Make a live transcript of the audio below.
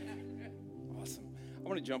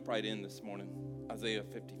want to jump right in this morning. Isaiah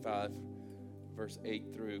 55, verse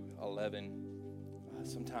 8 through 11.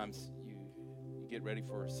 Sometimes you get ready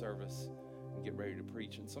for a service and get ready to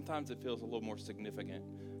preach, and sometimes it feels a little more significant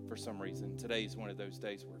for some reason. Today's one of those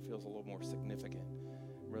days where it feels a little more significant.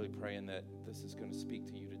 I'm really praying that this is going to speak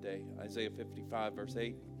to you today. Isaiah 55, verse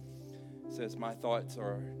 8 says, "My thoughts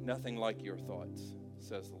are nothing like your thoughts,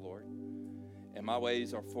 says the Lord, and my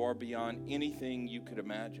ways are far beyond anything you could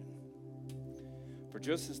imagine. For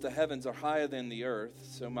just as the heavens are higher than the earth,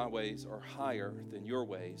 so my ways are higher than your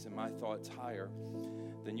ways, and my thoughts higher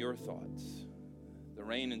than your thoughts. The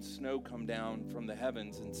rain and snow come down from the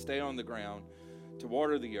heavens and stay on the ground to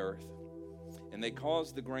water the earth, and they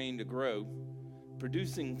cause the grain to grow,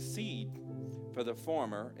 producing seed for the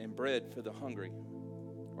farmer and bread for the hungry."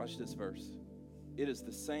 Watch this verse. "It is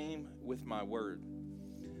the same with my word.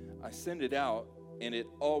 I send it out, and it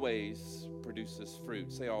always produces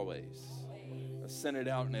fruit." Say always. I send it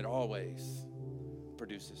out, and it always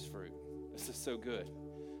produces fruit. This is so good.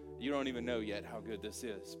 You don't even know yet how good this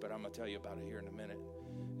is, but I'm going to tell you about it here in a minute.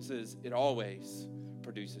 It says it always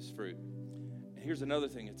produces fruit. And here's another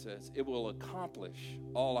thing it says. It will accomplish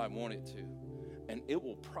all I want it to, and it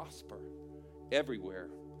will prosper everywhere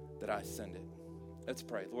that I send it. Let's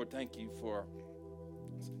pray. Lord, thank you for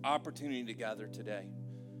this opportunity to gather today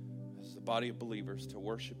as the body of believers to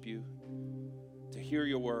worship you, to hear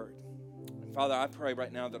your word. And Father, I pray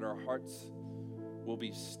right now that our hearts will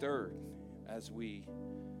be stirred as we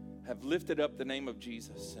have lifted up the name of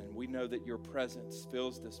Jesus, and we know that your presence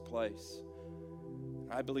fills this place.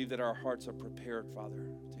 I believe that our hearts are prepared,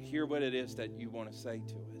 Father, to hear what it is that you want to say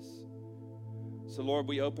to us. So, Lord,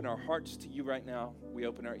 we open our hearts to you right now. We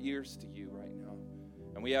open our ears to you right now,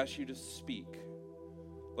 and we ask you to speak.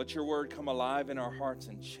 Let your word come alive in our hearts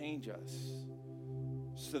and change us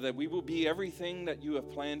so that we will be everything that you have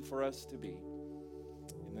planned for us to be.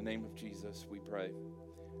 In the name of Jesus, we pray.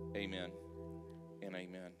 Amen and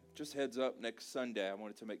amen. Just heads up, next Sunday, I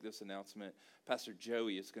wanted to make this announcement. Pastor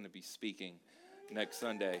Joey is going to be speaking next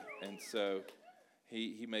Sunday, and so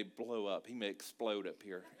he may blow up. He may explode up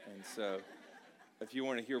here, and so if you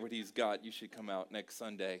want to hear what he's got, you should come out next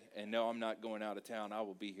Sunday. And no, I'm not going out of town. I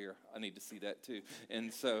will be here. I need to see that too.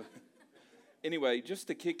 And so anyway, just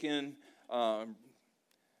to kick in,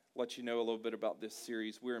 let you know a little bit about this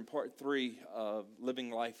series. We're in part 3 of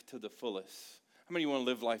Living Life to the Fullest. How many of you want to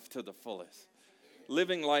live life to the fullest?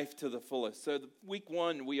 Living life to the fullest. So week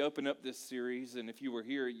 1, we opened up this series, and if you were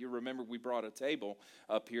here, you remember we brought a table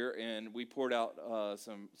up here, and we poured out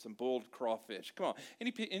some boiled crawfish. Come on,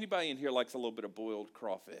 anybody in here likes a little bit of boiled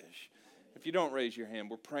crawfish? If you don't, raise your hand.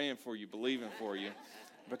 We're praying for you, believing for you,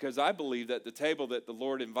 because I believe that the table that the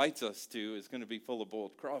Lord invites us to is going to be full of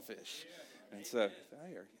boiled crawfish. And so I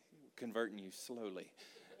are converting you slowly.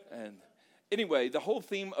 And anyway, the whole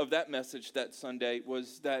theme of that message that Sunday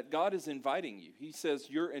was that God is inviting you. He says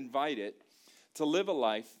you're invited to live a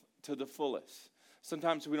life to the fullest.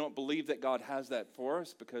 Sometimes we don't believe that God has that for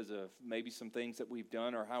us because of maybe some things that we've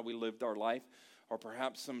done or how we lived our life, or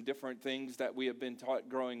perhaps some different things that we have been taught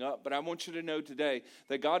growing up. But I want you to know today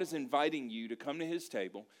that God is inviting you to come to his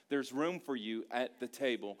table. There's room for you at the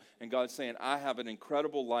table. And God's saying, I have an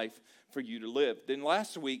incredible life for you to live. Then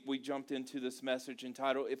last week, we jumped into this message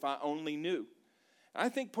entitled, If I Only Knew. I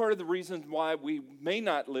think part of the reason why we may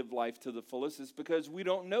not live life to the fullest is because we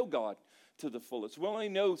don't know God to the fullest. We only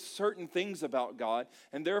know certain things about God,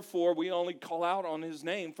 and therefore we only call out on his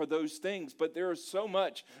name for those things. But there is so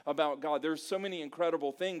much about God. There's so many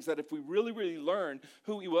incredible things that if we really, really learned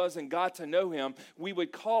who he was and got to know him, we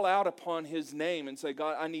would call out upon his name and say,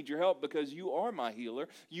 God, I need your help because you are my healer.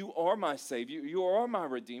 You are my Savior. You are my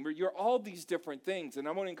Redeemer. You're all these different things. And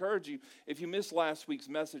I want to encourage you, if you missed last week's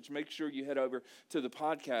message, make sure you head over to the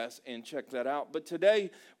podcast and check that out. But today,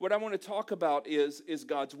 what I want to talk about is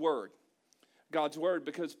God's Word. God's Word,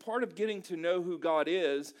 because part of getting to know who God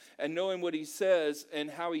is and knowing what he says and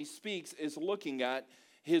how he speaks is looking at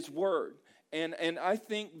his Word. And I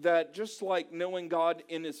think that just like knowing God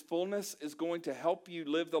in his fullness is going to help you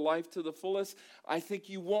live the life to the fullest, I think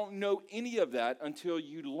you won't know any of that until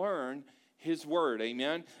you learn his Word,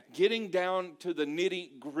 amen? Getting down to the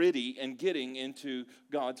nitty-gritty and getting into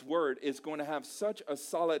God's Word is going to have such a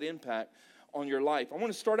solid impact on your life. I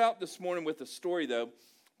want to start out this morning with a story, though,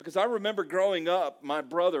 because I remember growing up, my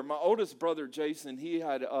oldest brother, Jason, he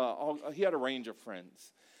had a range of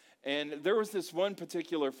friends. And there was this one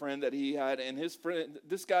particular friend that he had, and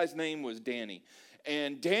this guy's name was Danny.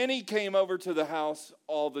 And Danny came over to the house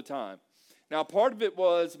all the time. Now, part of it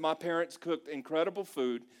was my parents cooked incredible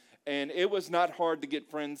food, and it was not hard to get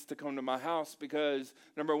friends to come to my house because,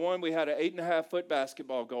 number one, we had an 8.5-foot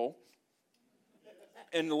basketball goal.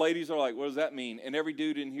 And the ladies are like, what does that mean? And every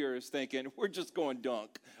dude in here is thinking, we're just going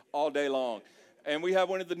dunk all day long. And we have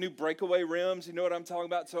one of the new breakaway rims. You know what I'm talking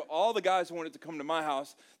about? So all the guys wanted to come to my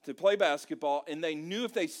house to play basketball, and they knew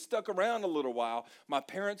if they stuck around a little while, my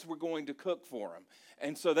parents were going to cook for them.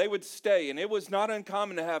 And so they would stay, and it was not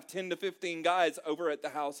uncommon to have 10 to 15 guys over at the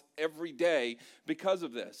house every day because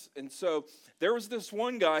of this. And so there was this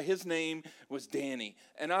one guy, his name was Danny.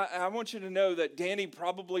 And I want you to know that Danny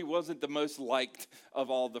probably wasn't the most liked of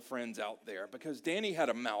all the friends out there because Danny had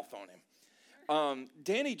a mouth on him.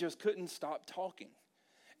 Danny just couldn't stop talking.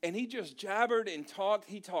 And he just jabbered and talked.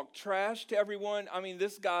 He talked trash to everyone. I mean,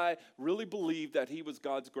 this guy really believed that he was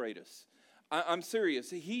God's greatest. I'm serious.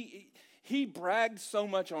 He bragged so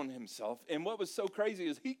much on himself. And what was so crazy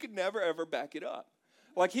is he could never, ever back it up.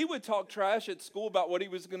 Like, he would talk trash at school about what he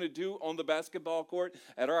was going to do on the basketball court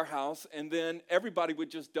at our house, and then everybody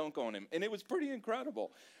would just dunk on him. And it was pretty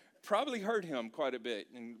incredible. Probably hurt him quite a bit,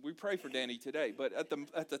 and we pray for Danny today. But at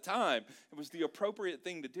the time, it was the appropriate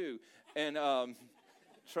thing to do. And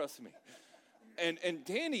trust me. And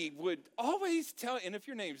Danny would always tell, and if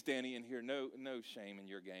your name's Danny in here, no shame in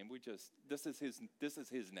your game. This is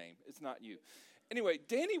his name. It's not you. Anyway,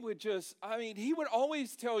 Danny would he would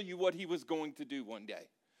always tell you what he was going to do one day.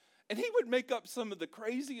 And he would make up some of the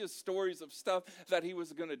craziest stories of stuff that he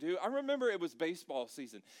was going to do. I remember it was baseball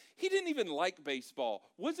season. He didn't even like baseball,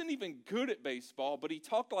 wasn't even good at baseball, but he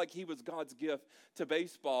talked like he was God's gift to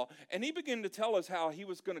baseball. And he began to tell us how he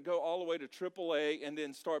was going to go all the way to AAA and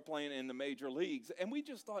then start playing in the major leagues. And we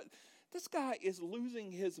just thought, this guy is losing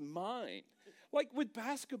his mind. Like with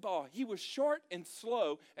basketball, he was short and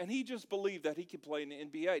slow, and he just believed that he could play in the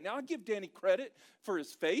NBA. Now, I give Danny credit for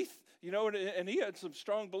his faith, and he had some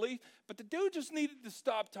strong belief, but the dude just needed to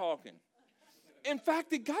stop talking. In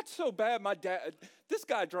fact, it got so bad, this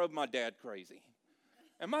guy drove my dad crazy.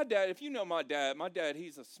 And my dad, if you know my dad,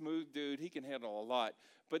 he's a smooth dude. He can handle a lot.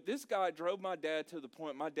 But this guy drove my dad to the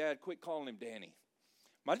point my dad quit calling him Danny.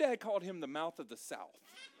 My dad called him the mouth of the South.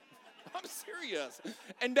 I'm serious.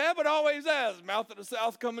 And Dad would always ask, mouth of the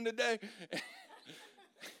South coming today?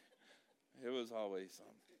 It was always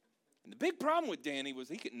something. And the big problem with Danny was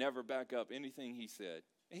he could never back up anything he said.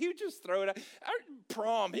 He would just throw it out.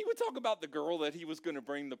 Prom, he would talk about the girl that he was going to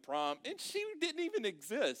bring to prom, and she didn't even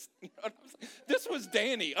exist. You know what I'm saying? This was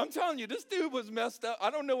Danny. I'm telling you, this dude was messed up. I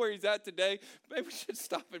don't know where he's at today. Maybe we should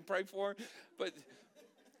stop and pray for him. But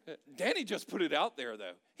Danny just put it out there,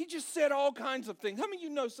 though. He just said all kinds of things. How many of you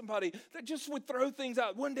know somebody that just would throw things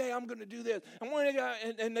out? One day I'm going to do this.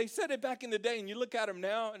 And they said it back in the day, and you look at them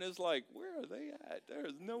now, and it's like, where are they at?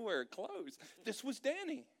 There's nowhere close. This was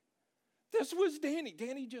Danny. This was Danny.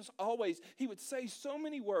 Danny just always, he would say so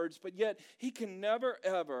many words, but yet he can never,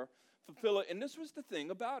 ever fulfill it. And this was the thing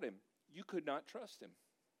about him. You could not trust him.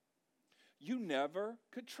 You never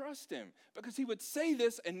could trust him because he would say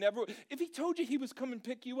this and never. If he told you he was coming to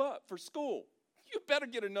pick you up for school, you better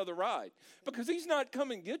get another ride because he's not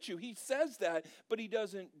coming to get you. He says that, but he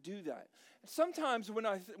doesn't do that. Sometimes when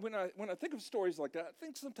I think of stories like that, I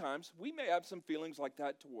think sometimes we may have some feelings like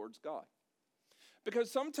that towards God.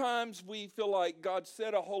 Because sometimes we feel like God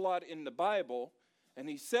said a whole lot in the Bible, and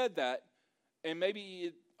he said that, and maybe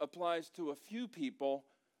it applies to a few people,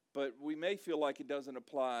 but we may feel like it doesn't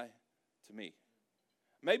apply to me.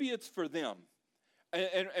 Maybe it's for them.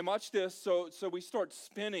 And watch this, so we start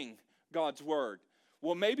spinning God's word.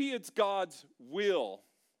 Well, maybe it's God's will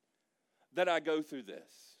that I go through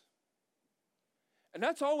this. And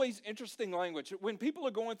that's always interesting language. When people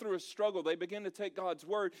are going through a struggle, they begin to take God's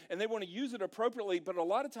word and they want to use it appropriately, but a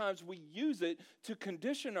lot of times we use it to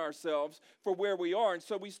condition ourselves for where we are. And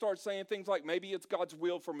so we start saying things like, maybe it's God's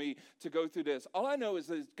will for me to go through this. All I know is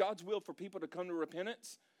that it's God's will for people to come to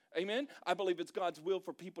repentance. Amen. I believe it's God's will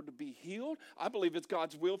for people to be healed. I believe it's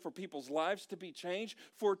God's will for people's lives to be changed,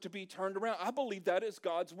 for it to be turned around. I believe that is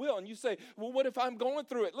God's will. And you say, well, what if I'm going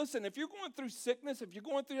through it? Listen, if you're going through sickness, if you're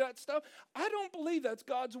going through that stuff, I don't believe that's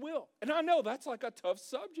God's will. And I know that's like a tough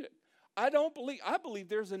subject. I believe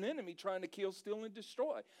there's an enemy trying to kill, steal, and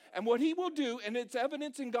destroy. And what he will do, and it's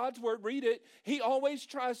evidence in God's word, read it, he always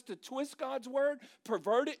tries to twist God's word,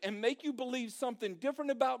 pervert it, and make you believe something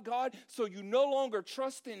different about God so you no longer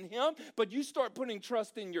trust in him, but you start putting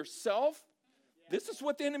trust in yourself. This is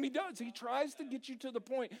what the enemy does. He tries to get you to the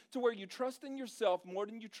point to where you trust in yourself more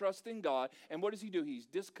than you trust in God. And what does he do? He's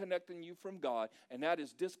disconnecting you from God, and that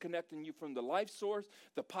is disconnecting you from the life source,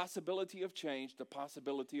 the possibility of change, the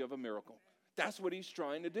possibility of a miracle. That's what he's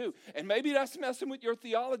trying to do. And maybe that's messing with your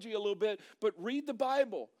theology a little bit, but read the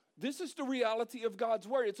Bible. This is the reality of God's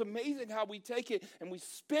word. It's amazing how we take it and we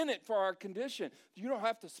spin it for our condition. You don't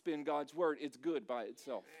have to spin God's word. It's good by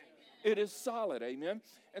itself. It is solid, amen?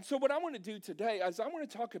 And so what I want to do today is I want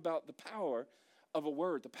to talk about the power of a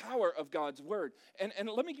word, the power of God's word. And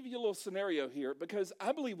let me give you a little scenario here, because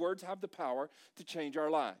I believe words have the power to change our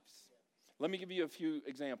lives. Let me give you a few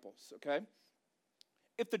examples, okay?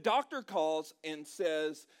 If the doctor calls and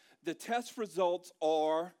says the test results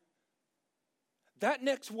are, that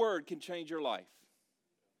next word can change your life.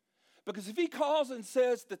 Because if he calls and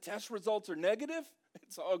says the test results are negative,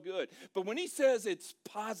 it's all good. But when he says it's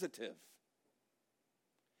positive,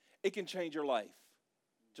 it can change your life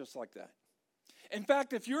just like that. In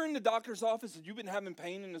fact, if you're in the doctor's office and you've been having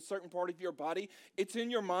pain in a certain part of your body, it's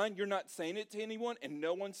in your mind, you're not saying it to anyone, and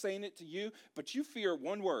no one's saying it to you, but you fear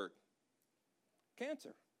one word: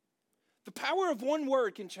 cancer. The power of one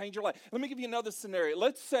word can change your life. Let me give you another scenario.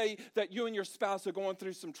 Let's say that you and your spouse are going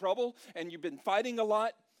through some trouble, and you've been fighting a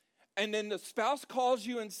lot, and then the spouse calls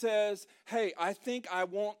you and says, hey, I think I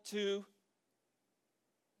want to.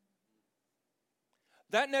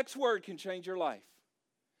 That next word can change your life.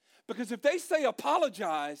 Because if they say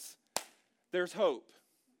apologize, there's hope.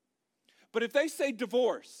 But if they say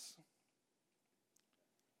divorce,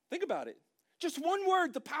 think about it. Just one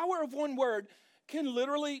word, the power of one word can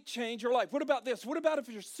literally change your life. What about this? What about if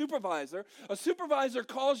your a supervisor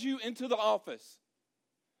calls you into the office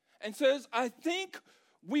and says, I think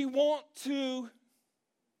we want to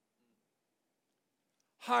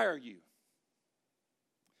hire you.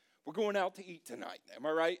 We're going out to eat tonight. Am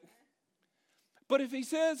I right? But if he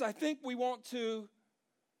says, I think we want to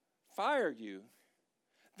fire you,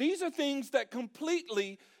 these are things that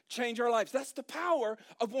completely change our lives. That's the power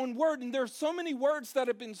of one word. And there are so many words that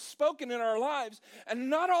have been spoken in our lives, and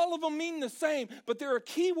not all of them mean the same, but there are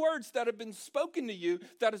key words that have been spoken to you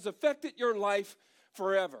that has affected your life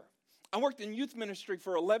forever. I worked in youth ministry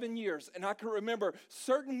for 11 years, and I can remember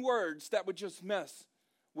certain words that would just mess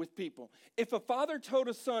with people. If a father told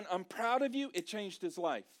a son, I'm proud of you, it changed his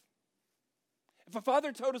life. If a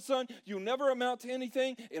father told a son, you'll never amount to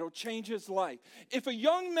anything, it'll change his life. If a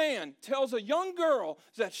young man tells a young girl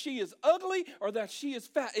that she is ugly or that she is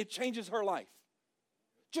fat, it changes her life.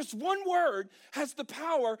 Just one word has the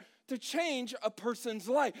power to change a person's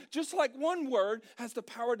life. Just like one word has the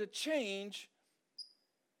power to change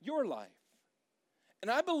your life.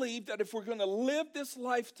 And I believe that if we're going to live this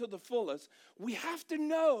life to the fullest, we have to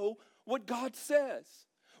know what God says.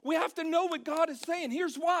 We have to know what God is saying.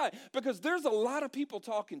 Here's why. Because there's a lot of people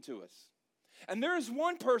talking to us. And there is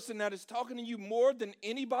one person that is talking to you more than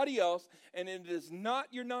anybody else, and it is not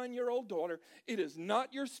your 9-year-old daughter. It is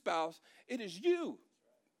not your spouse. It is you.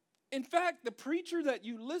 In fact, the preacher that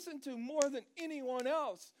you listen to more than anyone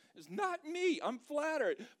else is not me. I'm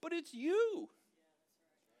flattered. But it's you.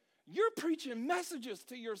 You're preaching messages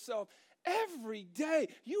to yourself every day.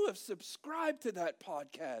 You have subscribed to that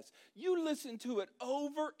podcast. You listen to it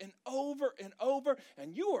over and over and over,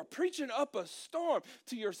 and you are preaching up a storm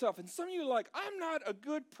to yourself. And some of you are like, I'm not a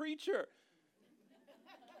good preacher.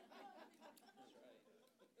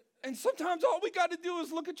 And sometimes all we got to do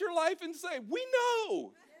is look at your life and say, we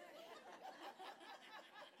know.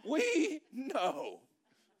 We know.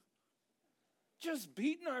 Just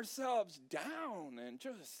beating ourselves down and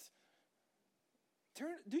just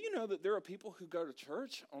do you know that there are people who go to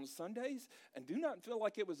church on Sundays and do not feel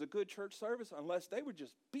like it was a good church service unless they were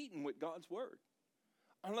just beaten with God's word?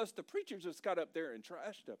 Unless the preacher just got up there and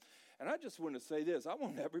trashed them. And I just want to say this. I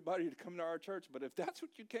want everybody to come to our church, but if that's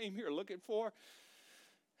what you came here looking for,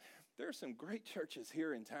 there are some great churches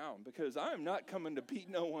here in town, because I am not coming to beat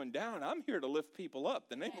no one down. I'm here to lift people up.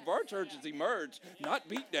 The name of our church is Emerge, not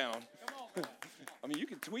Beat Down. I mean, you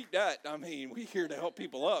can tweet that. I mean, we're here to help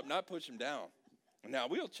people up, not push them down. Now,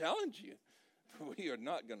 we'll challenge you, but we are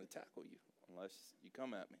not going to tackle you unless you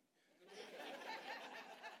come at me.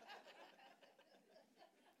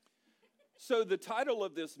 So the title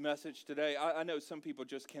of this message today, I know some people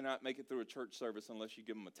just cannot make it through a church service unless you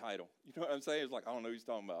give them a title. You know what I'm saying? It's like, I don't know what he's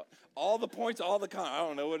talking about. All the points, all the con. I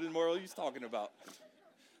don't know what in the world he's talking about.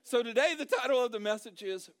 So today the title of the message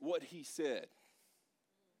is What He Said.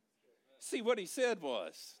 See, what he said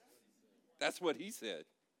was, that's what he said.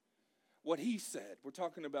 What he said. We're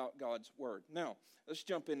talking about God's word. Now, let's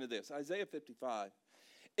jump into this. Isaiah 55.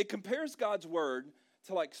 It compares God's word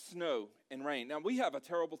to like snow and rain. Now, we have a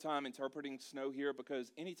terrible time interpreting snow here,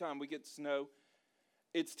 because anytime we get snow,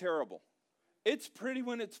 it's terrible. It's pretty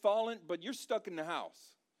when it's falling, but you're stuck in the house.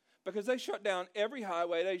 Because they shut down every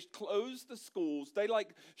highway. They closed the schools. They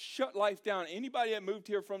shut life down. Anybody that moved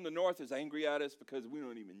here from the north is angry at us because we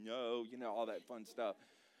don't even know, all that fun stuff.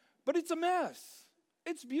 But it's a mess.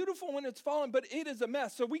 It's beautiful when it's falling, but it is a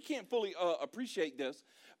mess. So we can't fully appreciate this.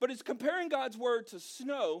 But it's comparing God's word to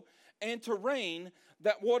snow and to rain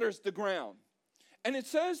that waters the ground. And it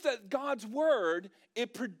says that God's word,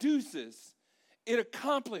 it produces, it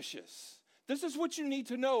accomplishes. This is what you need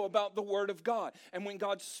to know about the word of God. And when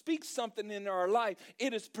God speaks something in our life,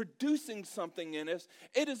 it is producing something in us.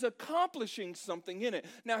 It is accomplishing something in it.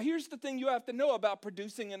 Now, here's the thing you have to know about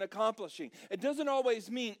producing and accomplishing. It doesn't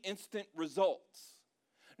always mean instant results.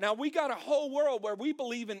 Now, we got a whole world where we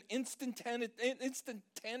believe in instantaneity.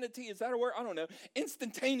 Is that a word? I don't know.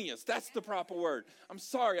 Instantaneous. That's the proper word. I'm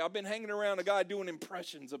sorry. I've been hanging around a guy doing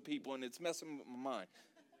impressions of people, and it's messing with my mind.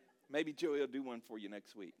 Maybe Joey will do one for you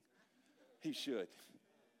next week. He should.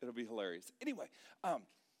 It'll be hilarious. Anyway,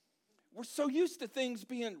 we're so used to things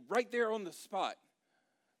being right there on the spot,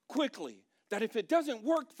 quickly, that if it doesn't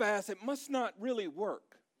work fast, it must not really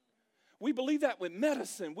work. We believe that with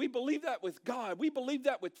medicine. We believe that with God. We believe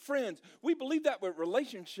that with friends. We believe that with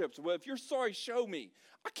relationships. Well, if you're sorry, show me.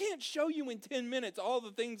 I can't show you in 10 minutes all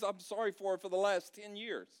the things I'm sorry for the last 10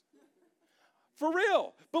 years. For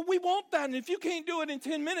real. But we want that. And if you can't do it in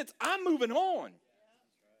 10 minutes, I'm moving on.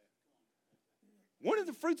 One of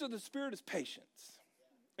the fruits of the Spirit is patience.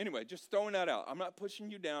 Anyway, just throwing that out. I'm not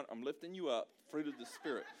pushing you down. I'm lifting you up. Fruit of the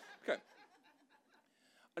Spirit. Okay.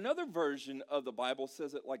 Another version of the Bible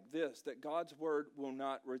says it like this, that God's word will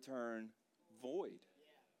not return void.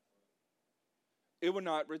 It will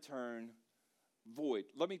not return void.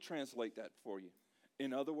 Let me translate that for you.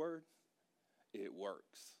 In other words, it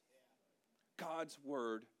works. God's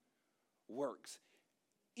word works.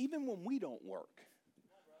 Even when we don't work,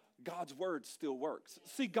 God's word still works.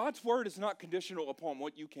 See, God's word is not conditional upon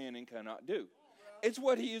what you can and cannot do. It's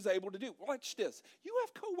what he is able to do. Watch this. You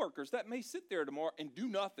have coworkers that may sit there tomorrow and do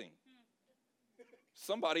nothing.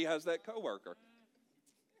 Somebody has that coworker.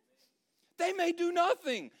 They may do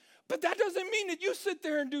nothing, but that doesn't mean that you sit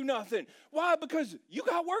there and do nothing. Why? Because you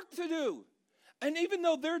got work to do. And even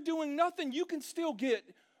though they're doing nothing, you can still get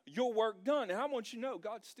your work done. And I want you to know,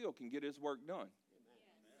 God still can get his work done.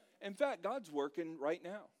 In fact, God's working right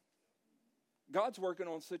now. God's working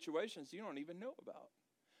on situations you don't even know about.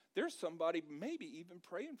 There's somebody maybe even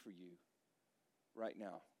praying for you right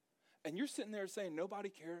now. And you're sitting there saying, nobody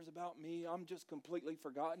cares about me. I'm just completely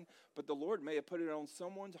forgotten. But the Lord may have put it on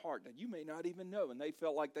someone's heart that you may not even know. And they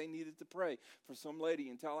felt like they needed to pray for some lady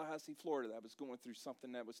in Tallahassee, Florida that was going through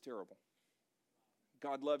something that was terrible.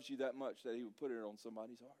 God loves you that much that he would put it on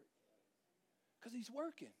somebody's heart. Because he's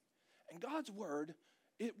working. And God's word,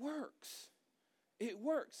 it works. It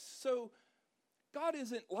works. So God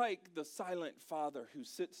isn't like the silent father who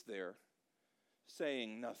sits there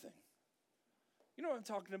saying nothing. You know what I'm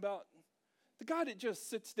talking about? The guy that just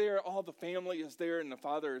sits there, all the family is there, and the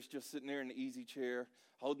father is just sitting there in the easy chair,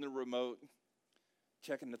 holding the remote,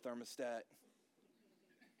 checking the thermostat,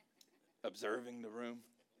 observing the room,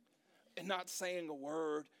 and not saying a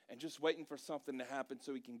word, and just waiting for something to happen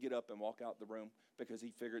so he can get up and walk out the room because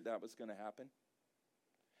he figured that was going to happen.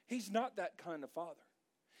 He's not that kind of father.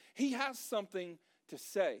 He has something to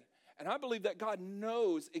say. And I believe that God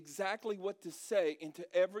knows exactly what to say into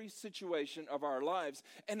every situation of our lives.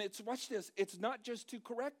 And watch this, it's not just to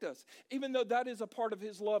correct us, even though that is a part of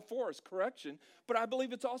his love for us, correction. But I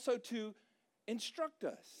believe it's also to instruct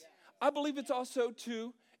us. I believe it's also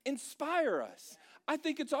to inspire us. I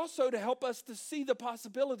think it's also to help us to see the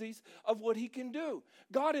possibilities of what he can do.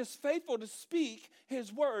 God is faithful to speak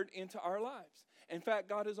his word into our lives. In fact,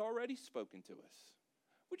 God has already spoken to us.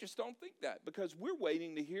 We just don't think that because we're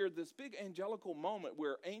waiting to hear this big angelical moment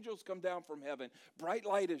where angels come down from heaven. Bright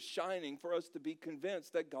light is shining for us to be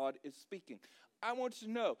convinced that God is speaking. I want you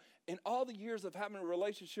to know, in all the years of having a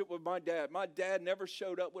relationship with my dad never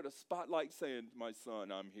showed up with a spotlight saying, my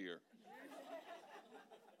son, I'm here.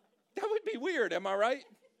 That would be weird, am I right?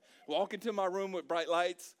 Walk into my room with bright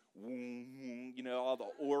lights, you know, all the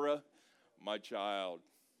aura. My child,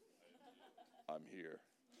 I'm here.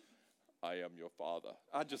 I am your father.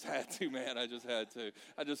 I just had to, man. I just had to.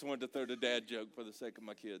 I just wanted to throw the dad joke for the sake of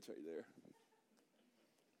my kids right there.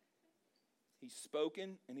 He's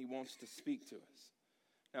spoken and he wants to speak to us.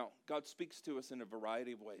 Now, God speaks to us in a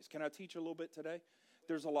variety of ways. Can I teach a little bit today?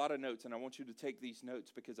 There's a lot of notes, and I want you to take these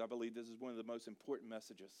notes because I believe this is one of the most important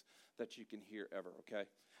messages that you can hear ever, okay?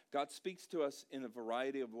 God speaks to us in a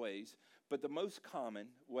variety of ways, but the most common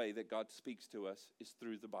way that God speaks to us is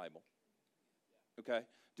through the Bible, okay?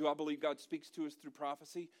 Do I believe God speaks to us through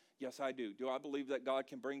prophecy? Yes, I do. Do I believe that God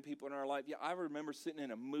can bring people in our life? Yeah, I remember sitting in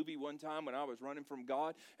a movie one time when I was running from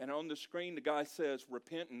God, and on the screen the guy says,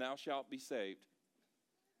 repent and thou shalt be saved.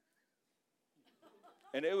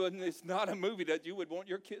 And it's not a movie that you would want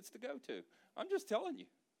your kids to go to. I'm just telling you.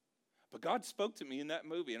 But God spoke to me in that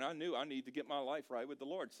movie, and I knew I need to get my life right with the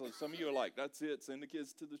Lord. So some of you are like, that's it, send the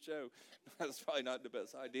kids to the show. That's probably not the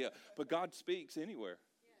best idea. But God speaks anywhere.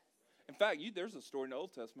 In fact, there's a story in the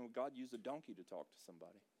Old Testament where God used a donkey to talk to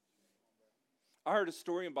somebody. I heard a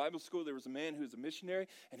story in Bible school. There was a man who was a missionary,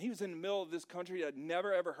 and he was in the middle of this country that had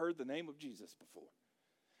never, ever heard the name of Jesus before.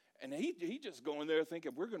 And he just going there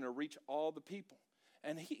thinking, we're going to reach all the people.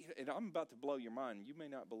 And I'm about to blow your mind. You may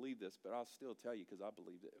not believe this, but I'll still tell you because I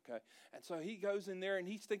believed it, okay? And so he goes in there, and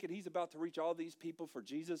he's thinking he's about to reach all these people for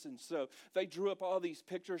Jesus. And so they drew up all these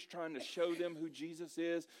pictures trying to show them who Jesus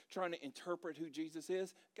is, trying to interpret who Jesus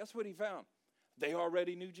is. Guess what he found? They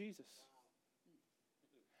already knew Jesus.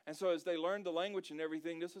 And so as they learned the language and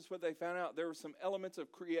everything, this is what they found out. There were some elements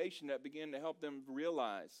of creation that began to help them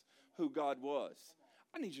realize who God was.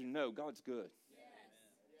 I need you to know God's good.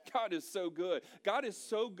 God is so good. God is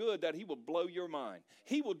so good that he will blow your mind.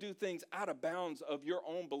 He will do things out of bounds of your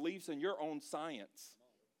own beliefs and your own science.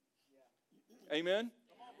 Amen?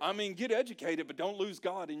 I mean, get educated, but don't lose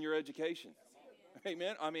God in your education.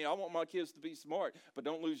 Amen? I mean, I want my kids to be smart, but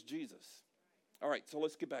don't lose Jesus. All right, so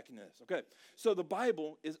let's get back into this. Okay, so the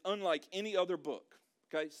Bible is unlike any other book.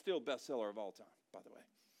 Okay, still bestseller of all time, by the way.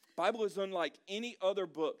 Bible is unlike any other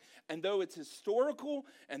book. And though it's historical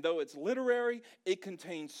and though it's literary, it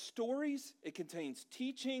contains stories, it contains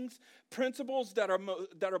teachings, principles that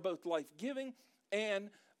are both life-giving and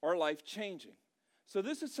are life-changing. So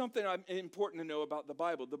this is something important to know about the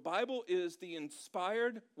Bible. The Bible is the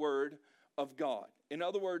inspired word of God. In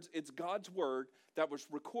other words, it's God's word that was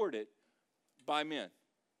recorded by men.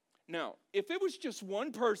 Now, if it was just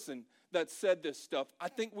one person that said this stuff, I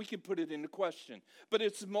think we could put it into question. But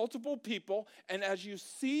it's multiple people, and as you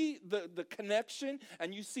see the connection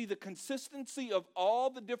and you see the consistency of all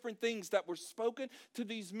the different things that were spoken to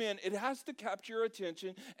these men, it has to capture your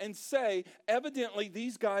attention and say, evidently,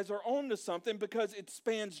 these guys are on to something because it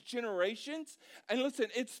spans generations. And listen,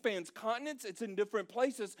 it spans continents, it's in different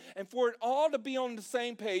places, and for it all to be on the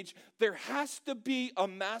same page, there has to be a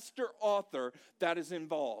master author that is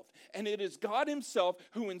involved. And it is God himself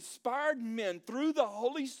who inspired men through the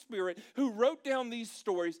Holy Spirit who wrote down these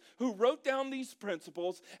stories, who wrote down these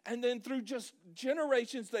principles, and then through just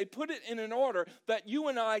generations, they put it in an order that you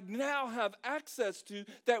and I now have access to,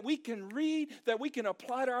 that we can read, that we can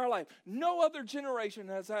apply to our life. No other generation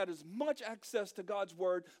has had as much access to God's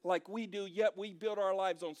word like we do, yet we build our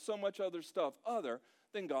lives on so much other stuff other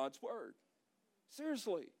than God's word.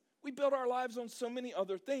 Seriously. We build our lives on so many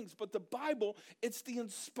other things, but the Bible, it's the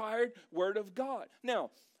inspired word of God.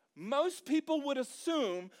 Now, most people would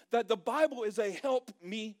assume that the Bible is a help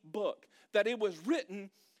me book, that it was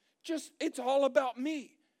written it's all about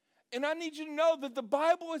me. And I need you to know that the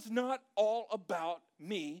Bible is not all about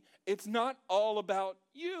me. It's not all about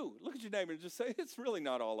you. Look at your neighbor and just say, it's really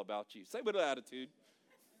not all about you. Say it with an attitude.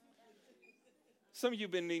 Some of you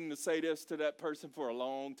have been needing to say this to that person for a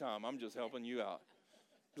long time. I'm just helping you out.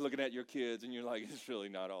 Looking at your kids and you're like, it's really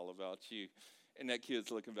not all about you. And that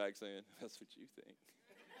kid's looking back saying, that's what you think.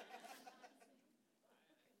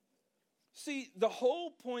 See, the whole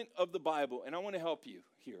point of the Bible, and I want to help you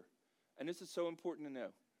here, and this is so important to know.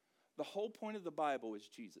 The whole point of the Bible is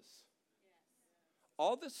Jesus. Yes.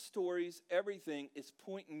 All the stories, everything is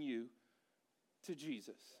pointing you to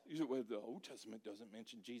Jesus. You say, well, the Old Testament doesn't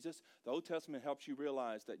mention Jesus. The Old Testament helps you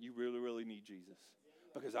realize that you really, really need Jesus.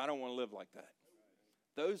 Because I don't want to live like that.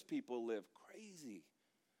 Those people live crazy.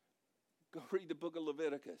 Go read the book of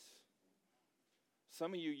Leviticus.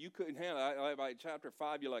 Some of you couldn't handle it. By chapter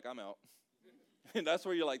 5, you're like, I'm out. And that's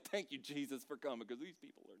where you're like, thank you, Jesus, for coming, because these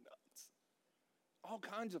people are nuts. All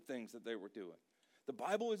kinds of things that they were doing. The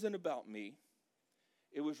Bible isn't about me.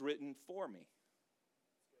 It was written for me.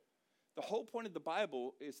 The whole point of the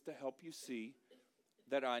Bible is to help you see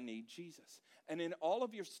that I need Jesus. And in all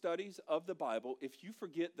of your studies of the Bible, if you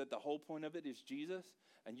forget that the whole point of it is Jesus,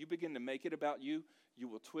 and you begin to make it about you, you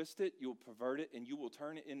will twist it, you will pervert it, and you will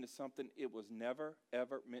turn it into something it was never,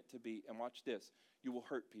 ever meant to be. And watch this, you will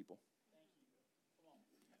hurt people.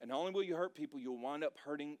 And not only will you hurt people, you'll wind up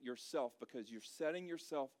hurting yourself because you're setting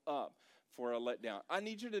yourself up for a letdown. I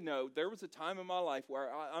need you to know there was a time in my life where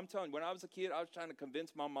I'm telling you, when I was a kid, I was trying to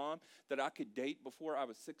convince my mom that I could date before I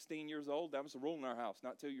was 16 years old. That was the rule in our house,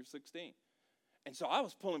 not till you're 16. And so I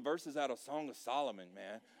was pulling verses out of Song of Solomon,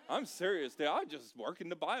 man. I'm serious. I was just working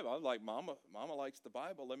the Bible. I was like, Mama likes the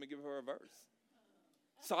Bible. Let me give her a verse.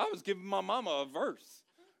 So I was giving my mama a verse.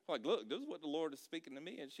 Like, look, this is what the Lord is speaking to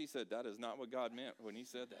me. And she said, that is not what God meant when he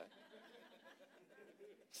said that.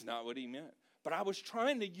 It's not what he meant. But I was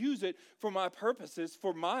trying to use it for my purposes,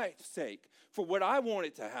 for my sake, for what I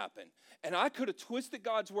wanted to happen. And I could have twisted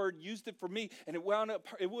God's word, used it for me, and it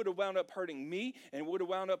would have wound up hurting me, and it would have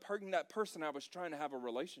wound up hurting that person I was trying to have a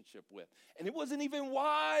relationship with. And it wasn't even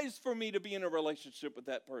wise for me to be in a relationship with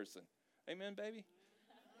that person. Amen, baby?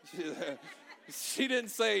 She didn't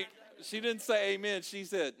say amen. She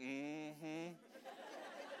said, mm-hmm.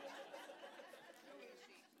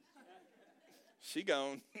 She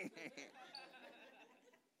gone.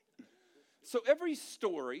 So every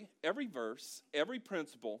story, every verse, every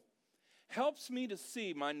principle helps me to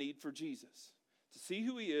see my need for Jesus, to see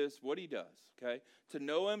who he is, what he does, okay? To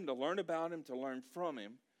know him, to learn about him, to learn from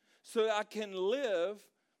him, so that I can live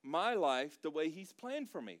my life the way he's planned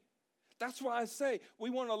for me. That's why I say we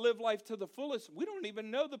want to live life to the fullest. We don't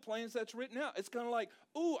even know the plans that's written out. It's kind of like,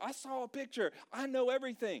 ooh, I saw a picture. I know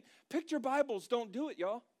everything. Picture Bibles don't do it,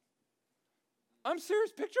 y'all. I'm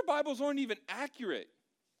serious. Picture Bibles aren't even accurate.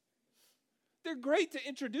 They're great to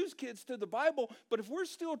introduce kids to the Bible, but if we're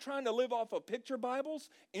still trying to live off of picture Bibles,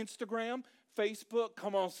 Instagram, Facebook,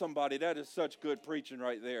 come on, somebody, that is such good preaching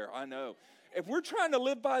right there. I know. If we're trying to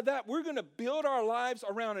live by that, we're going to build our lives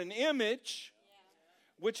around an image,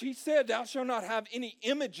 which he said, thou shalt not have any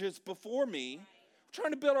images before me. We're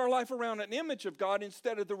trying to build our life around an image of God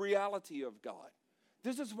instead of the reality of God.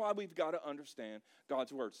 This is why we've got to understand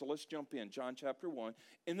God's word. So let's jump in. John chapter 1.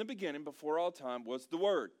 In the beginning, before all time, was the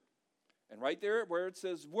Word. And right there where it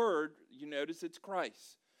says Word, you notice it's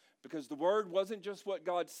Christ. Because the Word wasn't just what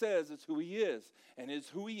God says, it's who he is. And it's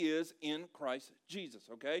who he is in Christ Jesus,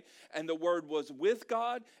 okay? And the Word was with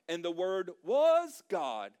God, and the Word was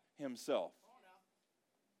God himself.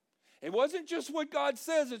 It wasn't just what God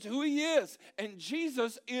says, it's who he is. And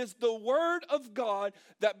Jesus is the Word of God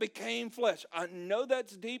that became flesh. I know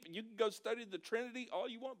that's deep. You can go study the Trinity all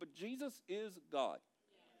you want, but Jesus is God.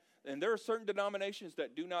 And there are certain denominations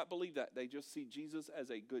that do not believe that. They just see Jesus as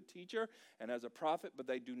a good teacher and as a prophet, but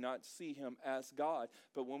they do not see him as God.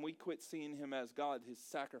 But when we quit seeing him as God, his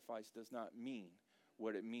sacrifice does not mean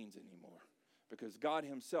what it means anymore. Because God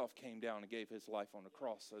himself came down and gave his life on the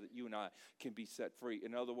cross so that you and I can be set free.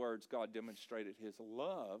 In other words, God demonstrated his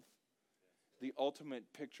love. The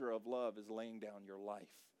ultimate picture of love is laying down your life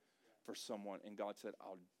for someone. And God said,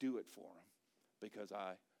 I'll do it for them because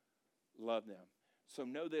I love them. So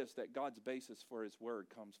know this, that God's basis for his word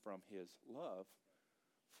comes from his love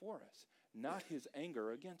for us, not his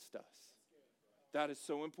anger against us. That is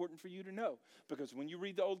so important for you to know, because when you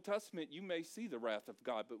read the Old Testament, you may see the wrath of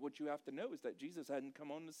God, but what you have to know is that Jesus hadn't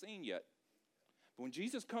come on the scene yet. But when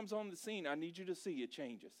Jesus comes on the scene, I need you to see it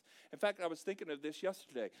changes. In fact, I was thinking of this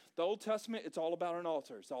yesterday. The Old Testament, it's all about an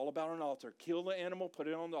altar. It's all about an altar. Kill the animal, put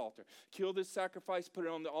it on the altar. Kill this sacrifice, put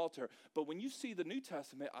it on the altar. But when you see the New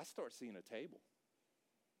Testament, I start seeing a table.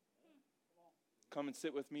 Come and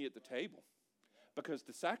sit with me at the table, because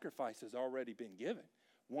the sacrifice has already been given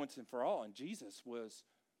once and for all, and Jesus was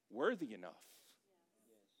worthy enough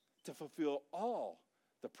to fulfill all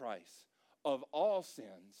the price of all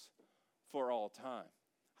sins for all time.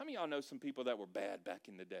 How many of y'all know some people that were bad back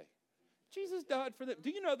in the day? Jesus died for them. Do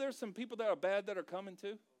you know there's some people that are bad that are coming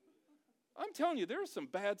too? I'm telling you, there are some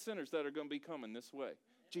bad sinners that are going to be coming this way.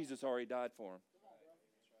 Jesus already died for them.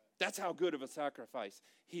 That's how good of a sacrifice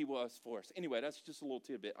he was for us. Anyway, that's just a little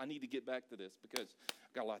tidbit. I need to get back to this because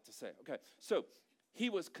I've got a lot to say. Okay, so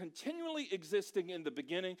he was continually existing in the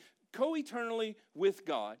beginning, co-eternally with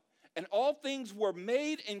God, and all things were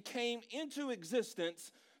made and came into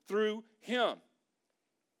existence through him.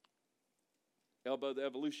 Elbow the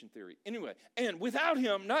evolution theory. Anyway, and without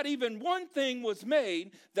him, not even one thing was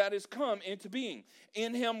made that has come into being.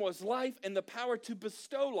 In him was life and the power to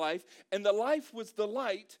bestow life, and the life was the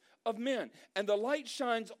light of men. And the light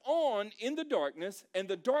shines on in the darkness, and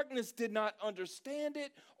the darkness did not understand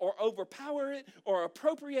it or overpower it or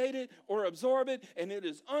appropriate it or absorb it, and it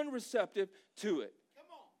is unreceptive to it. Come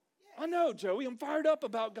on. Yeah. I know, Joey, I'm fired up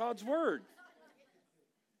about God's word.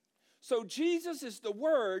 So Jesus is the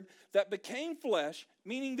Word that became flesh,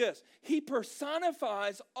 meaning this: he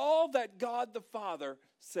personifies all that God the Father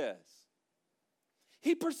says.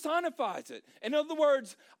 He personifies it. In other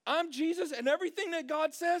words, I'm Jesus, and everything that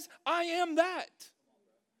God says, I am that.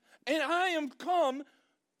 And I am come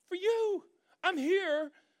for you. I'm here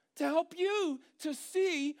to help you to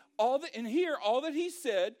see all that and hear all that he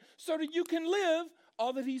said, so that you can live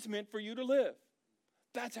all that he's meant for you to live.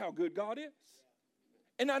 That's how good God is.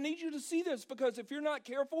 And I need you to see this, because if you're not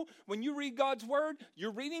careful, when you read God's word,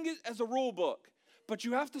 you're reading it as a rule book. But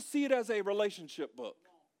you have to see it as a relationship book.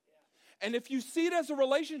 And if you see it as a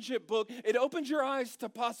relationship book, it opens your eyes to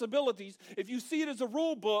possibilities. If you see it as a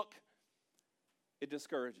rule book, it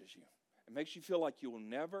discourages you. It makes you feel like you will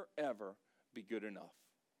never, ever be good enough.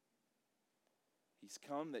 He's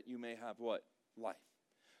come that you may have what? Life.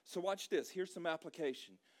 So watch this. Here's some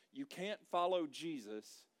application. You can't follow Jesus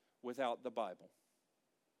without the Bible.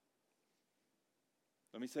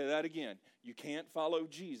 Let me say that again. You can't follow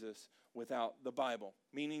Jesus without the Bible.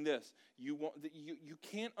 Meaning this, you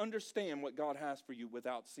can't understand what God has for you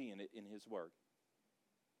without seeing it in His Word.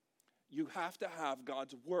 You have to have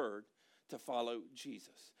God's Word to follow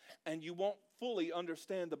Jesus. And you won't fully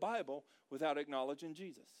understand the Bible without acknowledging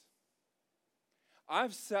Jesus.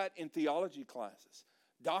 I've sat in theology classes,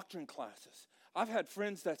 doctrine classes. I've had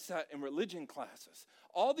friends that sat in religion classes,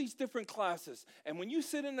 all these different classes. And when you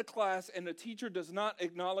sit in the class and the teacher does not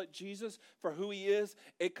acknowledge Jesus for who He is,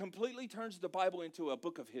 it completely turns the Bible into a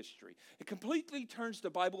book of history. It completely turns the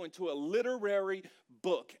Bible into a literary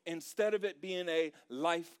book instead of it being a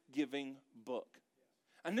life-giving book.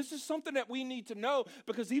 And this is something that we need to know,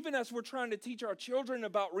 because even as we're trying to teach our children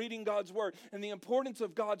about reading God's Word and the importance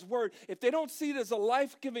of God's Word, if they don't see it as a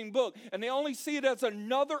life-giving book and they only see it as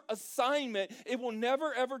another assignment, it will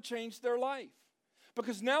never, ever change their life.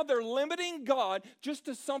 Because now they're limiting God just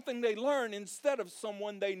to something they learn instead of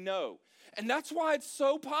someone they know. And that's why it's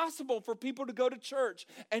so possible for people to go to church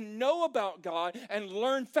and know about God and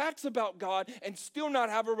learn facts about God and still not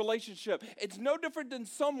have a relationship. It's no different than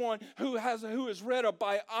someone who has read a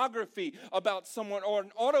biography about someone or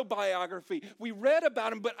an autobiography. We read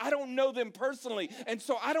about them, but I don't know them personally. And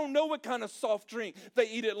so I don't know what kind of soft drink they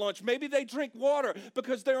eat at lunch. Maybe they drink water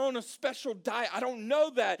because they're on a special diet. I don't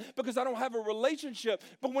know that because I don't have a relationship.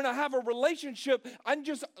 But when I have a relationship,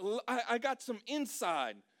 I got some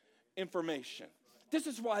inside information. This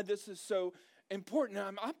is why this is so important. Now,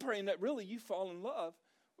 I'm praying that really you fall in love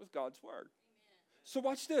with God's Word. Amen. So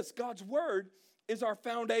watch this. God's Word is our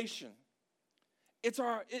foundation. It's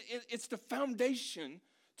the foundation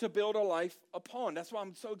to build a life upon. That's why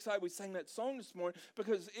I'm so excited we sang that song this morning,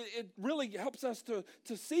 because it really helps us to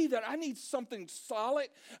see that I need something solid.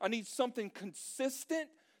 I need something consistent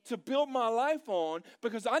to build my life on,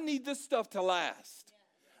 because I need this stuff to last.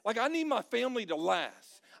 Like, I need my family to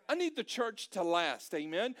last. I need the church to last,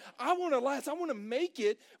 amen? I want to last. I want to make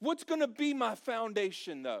it. What's going to be my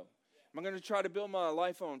foundation, though? Am I going to try to build my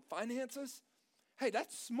life on finances? Hey,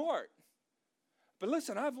 that's smart. But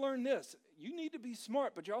listen, I've learned this. You need to be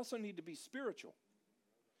smart, but you also need to be spiritual.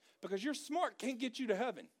 Because your smart can't get you to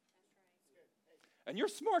heaven. And your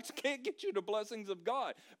smarts can't get you the blessings of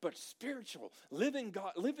God. But spiritual, living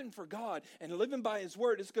for God and living by His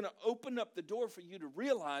Word is going to open up the door for you to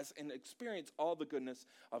realize and experience all the goodness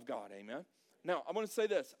of God. Amen? Now, I want to say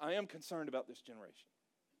this. I am concerned about this generation.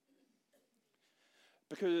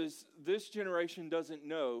 Because this generation doesn't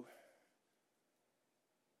know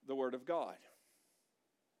the Word of God.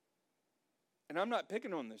 And I'm not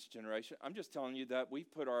picking on this generation. I'm just telling you that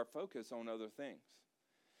we've put our focus on other things.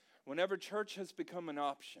 Whenever church has become an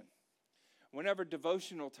option, whenever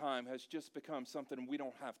devotional time has just become something we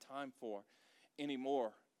don't have time for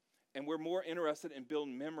anymore, and we're more interested in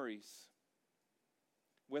building memories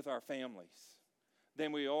with our families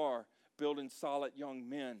than we are building solid young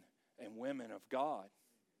men and women of God.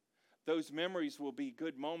 Those memories will be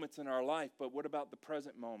good moments in our life, but what about the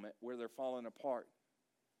present moment where they're falling apart?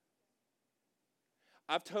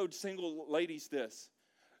 I've told single ladies this.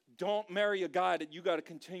 Don't marry a guy that you got to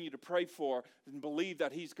continue to pray for and believe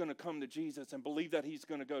that he's going to come to Jesus and believe that he's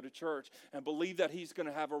going to go to church and believe that he's going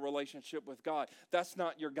to have a relationship with God. That's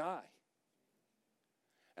not your guy.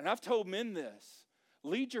 And I've told men this.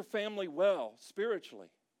 Lead your family well spiritually.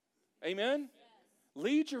 Amen? Yes.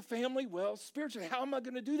 Lead your family well spiritually. How am I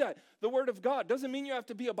going to do that? The Word of God. Doesn't mean you have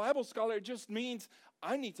to be a Bible scholar. It just means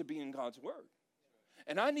I need to be in God's Word.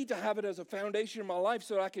 And I need to have it as a foundation in my life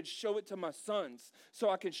so I can show it to my sons, so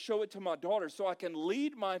I can show it to my daughters, so I can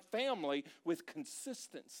lead my family with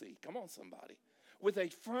consistency. Come on, somebody. With a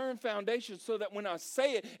firm foundation so that when I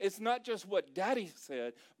say it, it's not just what Daddy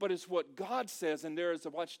said, but it's what God says. And there is,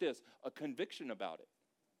 watch this, a conviction about it.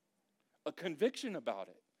 A conviction about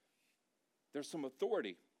it. There's some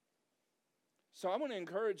authority. So I want to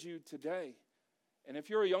encourage you today, and if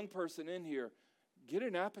you're a young person in here, get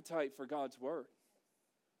an appetite for God's Word.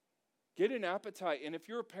 Get an appetite. And if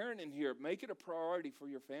you're a parent in here, make it a priority for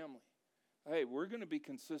your family. Hey, we're going to be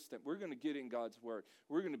consistent. We're going to get in God's Word.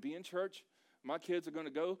 We're going to be in church. My kids are going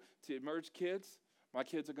to go to Emerge Kids. My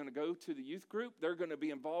kids are going to go to the youth group. They're going to be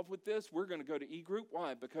involved with this. We're going to go to E-group.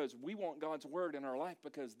 Why? Because we want God's Word in our life,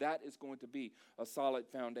 because that is going to be a solid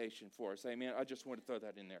foundation for us. Amen. I just want to throw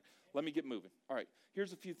that in there. Let me get moving. All right.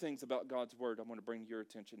 Here's a few things about God's Word I want to bring to your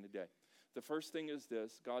attention today. The first thing is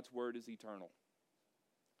this. God's Word is eternal.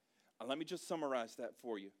 Let me just summarize that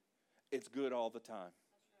for you. it's good all the time.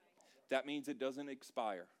 That means it doesn't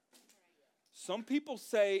expire. Some people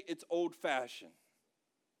say it's old-fashioned.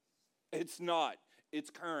 It's not. It's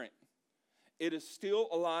current. It is still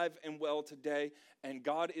alive and well today, and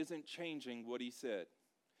God isn't changing what he said.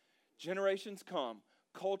 Generations come,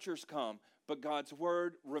 cultures come, but God's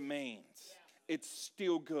word remains. It's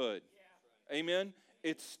still good. Amen?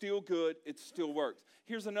 It's still good. It still works.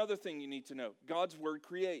 Here's another thing you need to know. God's word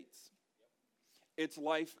creates. It's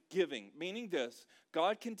life-giving, meaning this: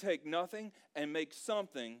 God can take nothing and make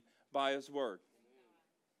something by his word.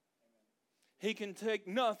 He can take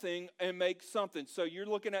nothing and make something. So you're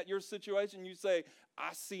looking at your situation, you say,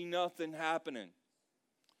 I see nothing happening.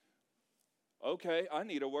 Okay, I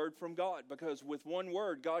need a word from God, because with one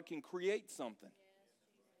word, God can create something.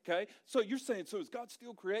 Okay, so you're saying, so is God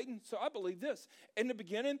still creating? So I believe this. In the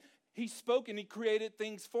beginning, he spoke and he created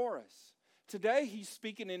things for us. Today, he's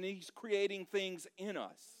speaking and he's creating things in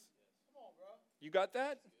us. You got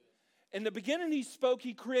that? In the beginning, he spoke,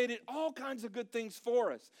 he created all kinds of good things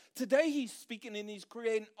for us. Today, he's speaking and he's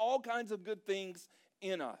creating all kinds of good things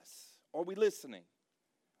in us. Are we listening?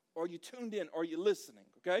 Are you tuned in? Are you listening?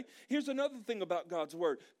 Okay? Here's another thing about God's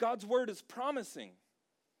word. God's word is promising.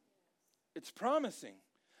 It's promising.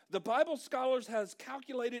 The Bible scholars has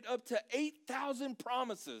calculated up to 8,000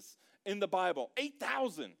 promises in the Bible.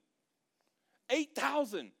 8,000.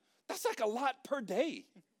 8,000. That's like a lot per day.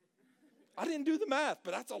 I didn't do the math,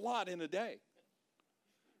 but that's a lot in a day.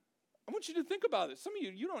 I want you to think about it. Some of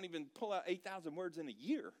you don't even pull out 8,000 words in a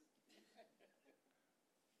year.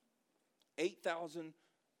 8,000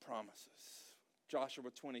 promises. Joshua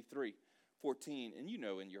 23:14. And you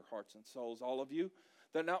know in your hearts and souls, all of you,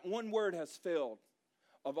 that not one word has failed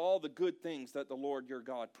of all the good things that the Lord your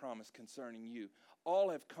God promised concerning you.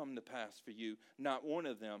 All have come to pass for you. Not one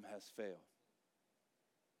of them has failed.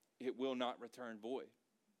 It will not return void.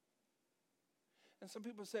 And some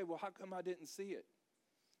people say, well, how come I didn't see it?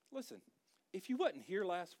 Listen, if you wasn't here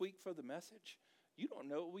last week for the message, you don't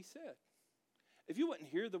know what we said. If you wasn't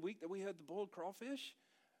here the week that we had the boiled crawfish,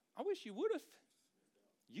 I wish you would have.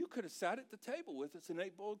 You could have sat at the table with us and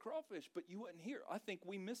ate boiled crawfish, but you wasn't here. I think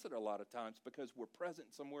we miss it a lot of times because we're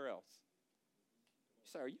present somewhere else.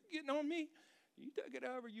 You say, are you getting on me? You take it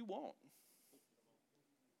however you want.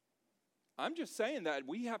 I'm just saying that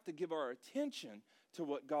we have to give our attention to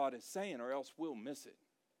what God is saying, or else we'll miss it.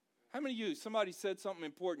 How many of you, somebody said something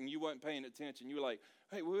important, you weren't paying attention. You were like,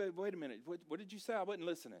 hey, wait a minute. What did you say? I wasn't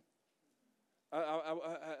listening.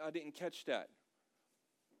 I didn't catch that.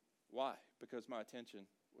 Why? Because my attention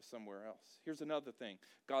was somewhere else. Here's another thing.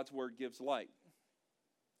 God's word gives light.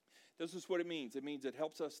 This is what it means. It means it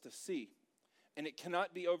helps us to see, and it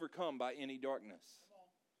cannot be overcome by any darkness.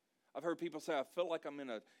 I've heard people say, I feel like I'm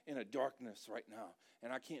in a darkness right now,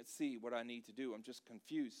 and I can't see what I need to do. I'm just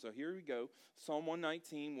confused. So here we go. Psalm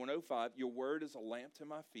 119, 105, your word is a lamp to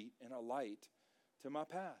my feet and a light to my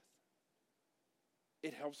path.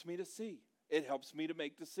 It helps me to see. It helps me to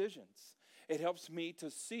make decisions. It helps me to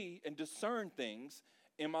see and discern things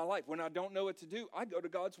in my life. When I don't know what to do, I go to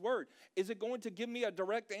God's word. Is it going to give me a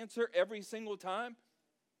direct answer every single time?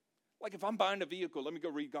 Like if I'm buying a vehicle, let me go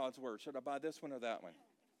read God's word. Should I buy this one or that one?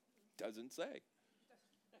 Doesn't say.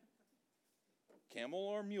 Camel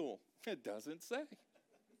or mule? It doesn't say.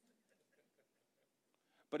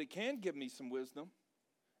 But it can give me some wisdom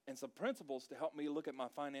and some principles to help me look at my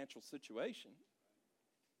financial situation,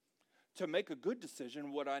 to make a good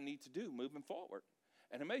decision what I need to do moving forward.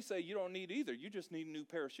 And it may say you don't need either. You just need a new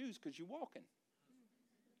pair of shoes because you're walking.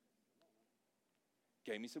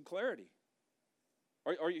 Gave me some clarity.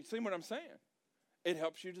 Are you seeing what I'm saying? It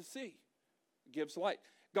helps you to see. It gives light.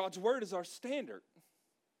 God's word is our standard.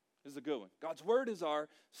 This is a good one. God's word is our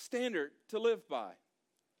standard to live by.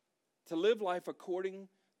 To live life according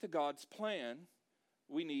to God's plan,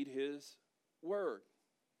 we need his word.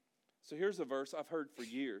 So here's a verse I've heard for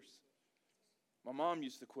years. My mom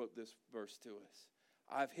used to quote this verse to us.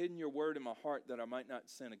 I've hidden your word in my heart that I might not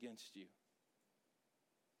sin against you.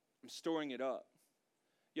 I'm storing it up.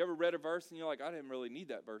 You ever read a verse and you're like, I didn't really need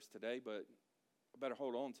that verse today, but I better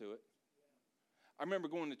hold on to it. I remember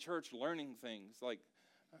going to church learning things like,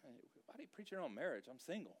 why do you preach on marriage? I'm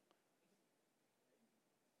single.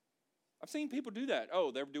 I've seen people do that.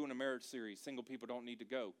 Oh, they're doing a marriage series. Single people don't need to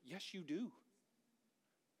go. Yes, you do.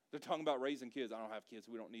 They're talking about raising kids. I don't have kids.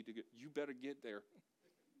 We don't need to go. You better get there.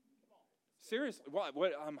 Seriously,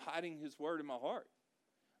 what? I'm hiding his word in my heart.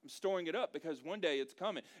 I'm storing it up because one day it's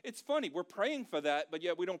coming. It's funny. We're praying for that, but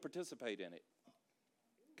yet we don't participate in it.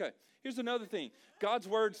 Okay, here's another thing. God's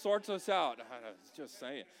word sorts us out. I was just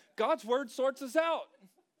saying. God's word sorts us out.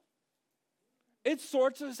 It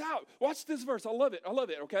sorts us out. Watch this verse. I love it,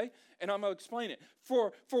 okay? And I'm going to explain it.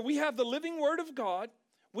 For we have the living word of God,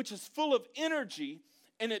 which is full of energy,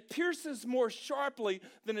 and it pierces more sharply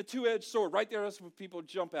than a two-edged sword. Right there, that's when people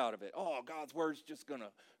jump out of it. Oh, God's word's just going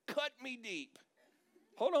to cut me deep.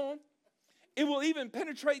 Hold on. It will even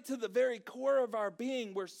penetrate to the very core of our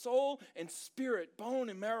being, where soul and spirit, bone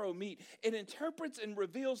and marrow meet. It interprets and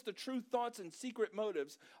reveals the true thoughts and secret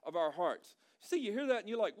motives of our hearts. See, you hear that and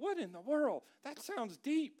you're like, what in the world? That sounds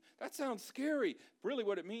deep. That sounds scary. Really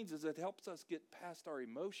what it means is it helps us get past our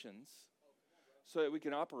emotions so that we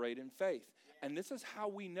can operate in faith. And this is how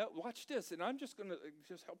we know. Watch this, and I'm just going to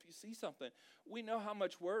just help you see something. We know how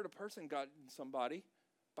much word a person got in somebody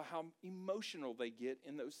by how emotional they get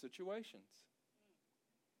in those situations.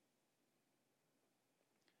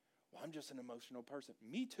 Well, I'm just an emotional person.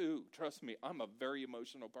 Me too. Trust me, I'm a very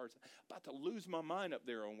emotional person. About to lose my mind up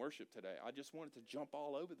there on worship today. I just wanted to jump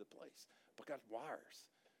all over the place. But got wires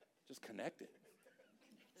just connected.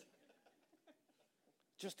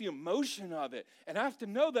 Just the emotion of it. And I have to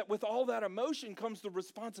know that with all that emotion comes the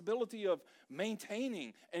responsibility of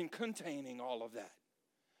maintaining and containing all of that.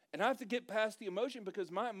 And I have to get past the emotion,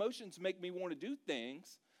 because my emotions make me want to do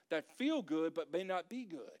things that feel good but may not be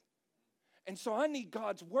good. And so I need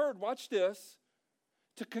God's word, watch this,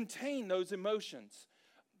 to contain those emotions.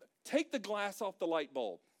 Take the glass off the light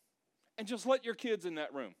bulb and just let your kids in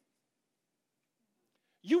that room.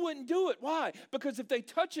 You wouldn't do it. Why? Because if they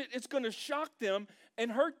touch it, it's going to shock them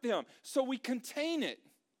and hurt them. So we contain it.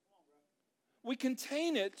 We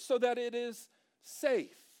contain it so that it is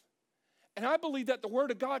safe. And I believe that the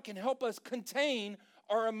Word of God can help us contain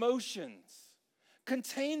our emotions.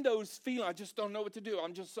 Contain those feelings. I just don't know what to do. I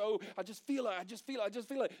just feel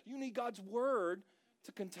it. You need God's Word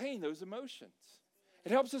to contain those emotions.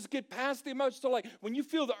 It helps us get past the emotions. So like when you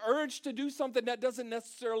feel the urge to do something, that doesn't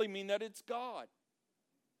necessarily mean that it's God.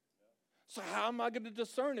 So how am I going to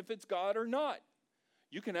discern if it's God or not?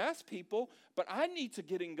 You can ask people, but I need to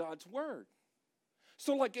get in God's Word.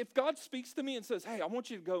 So like if God speaks to me and says, hey, I want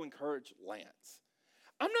you to go encourage Lance.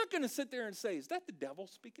 I'm not going to sit there and say, is that the devil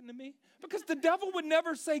speaking to me? Because the devil would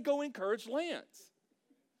never say, go encourage Lance.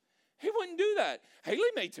 He wouldn't do that. Haley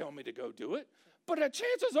may tell me to go do it. But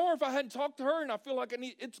chances are, if I hadn't talked to her and I feel like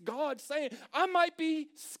it's God saying, I might be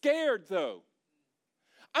scared though.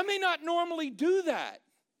 I may not normally do that.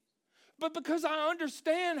 But because I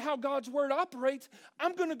understand how God's Word operates,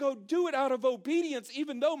 I'm going to go do it out of obedience,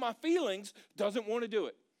 even though my feelings doesn't want to do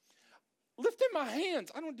it. Lifting my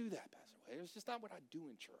hands, I don't do that, Pastor Wade. It's just not what I do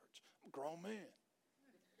in church. I'm a grown man.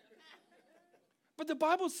 But the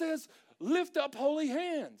Bible says, lift up holy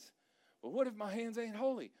hands. Well, what if my hands ain't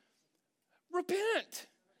holy? Repent.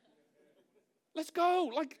 Let's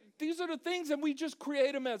go. Like, these are the things, and we just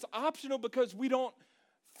create them as optional because we don't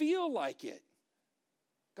feel like it.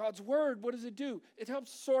 God's Word, what does it do? It helps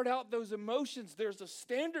sort out those emotions. There's a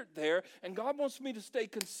standard there, and God wants me to stay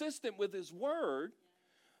consistent with His Word,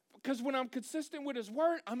 because when I'm consistent with His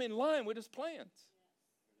Word, I'm in line with His plans.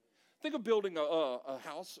 Think of building a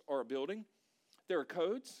house or a building. There are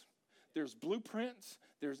codes, there's blueprints,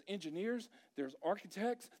 there's engineers, there's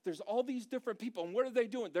architects, there's all these different people, and what are they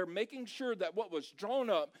doing? They're making sure that what was drawn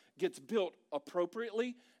up gets built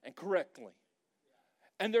appropriately and correctly.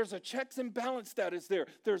 And there's a checks and balance that is there.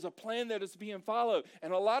 There's a plan that is being followed.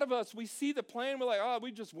 And a lot of us, we see the plan, we're like, oh,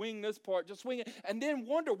 we just wing this part, just wing it. And then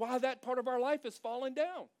wonder why that part of our life is falling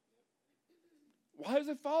down. Why is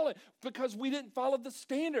it falling? Because we didn't follow the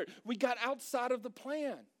standard. We got outside of the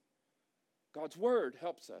plan. God's Word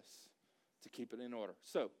helps us to keep it in order.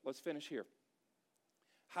 So let's finish here.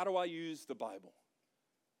 How do I use the Bible?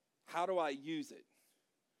 How do I use it?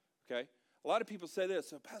 Okay? A lot of people say this,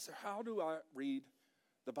 so Pastor, how do I read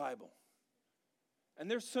the Bible?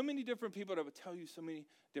 And there's so many different people that would tell you so many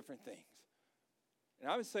different things.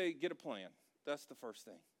 And I would say get a plan. That's the first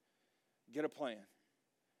thing. Get a plan.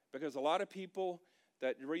 Because a lot of people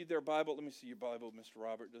that read their Bible, let me see your Bible, Mr.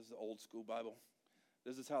 Robert. This is the old school Bible.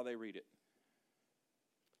 This is how they read it.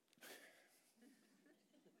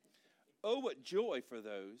 Oh, what joy for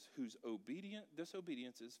those whose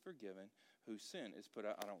disobedience is forgiven, whose sin is put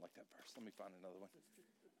out. I don't like that verse. Let me find another one.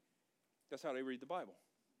 That's how they read the Bible.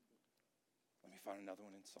 Let me find another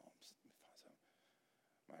one in Psalms.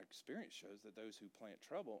 My experience shows that those who plant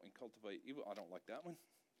trouble and cultivate evil, I don't like that one.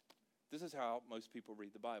 This is how most people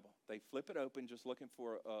read the Bible. They flip it open just looking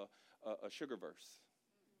for a sugar verse.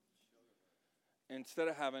 Instead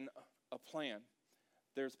of having a plan.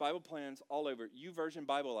 There's Bible plans all over. YouVersion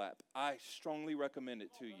Bible app. I strongly recommend it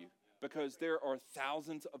to you because there are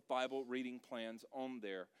thousands of Bible reading plans on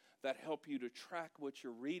there that help you to track what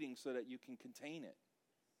you're reading so that you can contain it.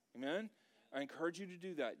 Amen? I encourage you to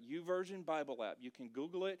do that. YouVersion Bible app. You can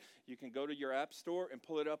Google it. You can go to your app store and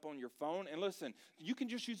pull it up on your phone. And listen, you can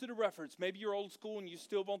just use it as a reference. Maybe you're old school and you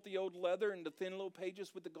still want the old leather and the thin little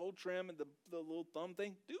pages with the gold trim and the little thumb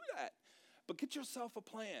thing. Do that. But get yourself a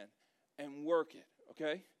plan and work it,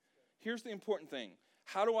 okay? Here's the important thing.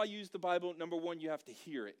 How do I use the Bible? Number one, you have to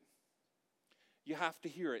hear it. You have to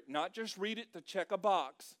hear it. Not just read it to check a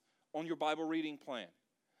box on your Bible reading plan.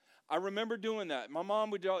 I remember doing that. My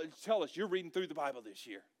mom would tell us, you're reading through the Bible this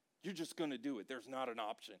year. You're just going to do it. There's not an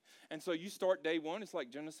option. And so you start day one. It's like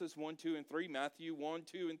Genesis 1, 2, and 3, Matthew 1,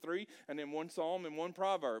 2, and 3, and then one Psalm and one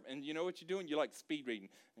proverb. And you know what you're doing? You're like speed reading.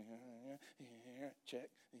 Check.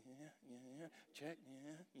 Check.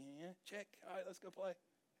 Check. All right, let's go play.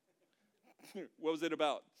 What was it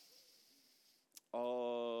about?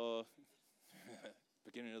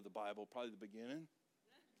 Beginning of the Bible, probably the beginning.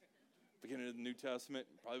 Beginning of the New Testament,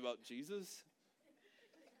 probably about Jesus.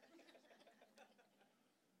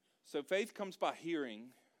 So faith comes by hearing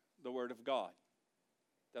the word of God.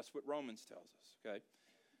 That's what Romans tells us, okay?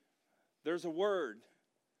 There's a word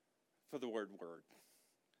for the word,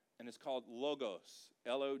 and it's called logos,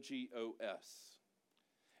 Logos.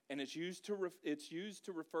 And it's used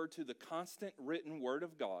to refer to the constant written word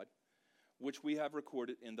of God, which we have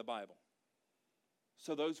recorded in the Bible.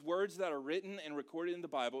 So those words that are written and recorded in the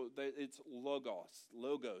Bible, it's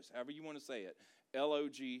logos, however you want to say it,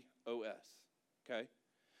 Logos, okay?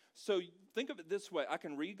 So think of it this way. I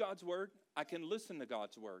can read God's word. I can listen to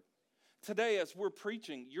God's word. Today, as we're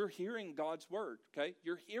preaching, you're hearing God's word, okay?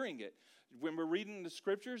 You're hearing it. When we're reading the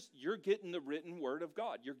scriptures, you're getting the written word of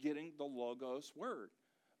God. You're getting the logos word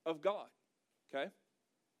of God, okay?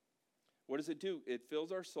 What does it do? It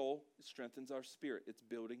fills our soul. It strengthens our spirit. It's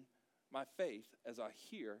building my faith as I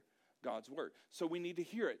hear God's word. So we need to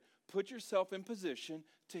hear it. Put yourself in position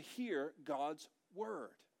to hear God's word.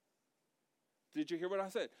 Did you hear what I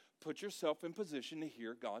said? Put yourself in position to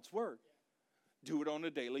hear God's word. Do it on a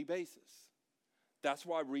daily basis. That's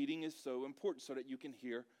why reading is so important, so that you can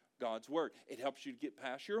hear God's word. It helps you to get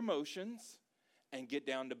past your emotions and get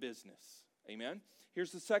down to business. Amen?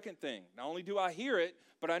 Here's the second thing. Not only do I hear it,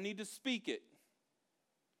 but I need to speak it.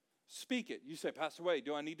 Speak it. You say, Pastor Wade,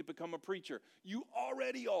 do I need to become a preacher? You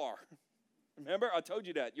already are. Remember, I told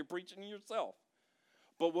you that. You're preaching yourself.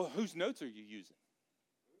 But whose notes are you using?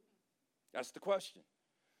 That's the question.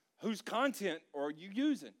 Whose content are you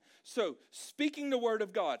using? So, speaking the word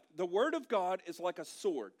of God. The word of God is like a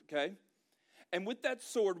sword, okay? And with that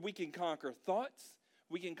sword, we can conquer thoughts.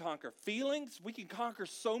 We can conquer feelings. We can conquer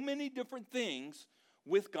so many different things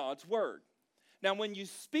with God's word. Now, when you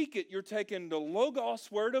speak it, you're taking the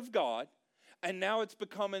Logos word of God, and now it's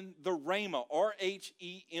becoming the Rhema,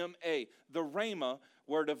 R-H-E-M-A, the Rhema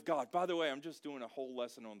word of God. By the way, I'm just doing a whole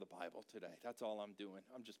lesson on the Bible today. That's all I'm doing.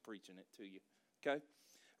 I'm just preaching it to you, okay?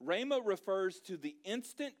 Rhema refers to the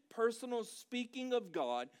instant personal speaking of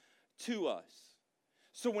God to us.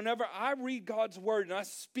 So whenever I read God's word and I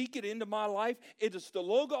speak it into my life, it is the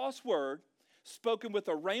Logos word spoken with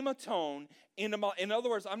a Rhema tone into my. In other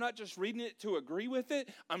words, I'm not just reading it to agree with it.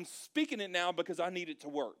 I'm speaking it now because I need it to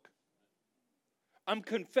work. I'm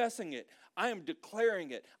confessing it. I am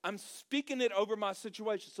declaring it. I'm speaking it over my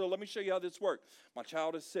situation. So let me show you how this works. My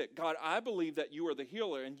child is sick. God, I believe that you are the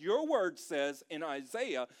healer. And your word says in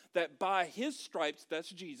Isaiah that by his stripes, that's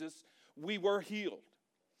Jesus, we were healed.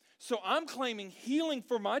 So I'm claiming healing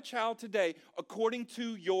for my child today according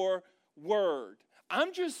to your word.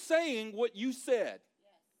 I'm just saying what you said.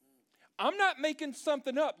 I'm not making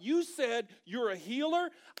something up. You said you're a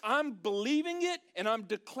healer. I'm believing it, and I'm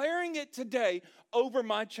declaring it today over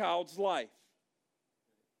my child's life.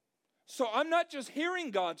 So I'm not just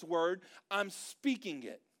hearing God's word, I'm speaking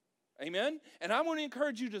it. Amen? And I want to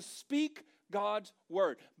encourage you to speak God's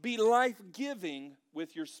word. Be life-giving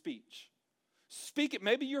with your speech. Speak it.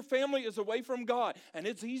 Maybe your family is away from God, and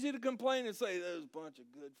it's easy to complain and say, there's a bunch of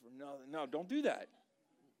good for nothing. No, don't do that.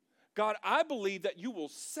 God, I believe that you will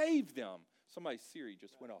save them. Somebody's Siri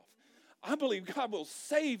just went off. I believe God will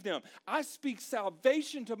save them. I speak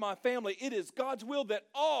salvation to my family. It is God's will that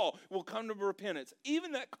all will come to repentance.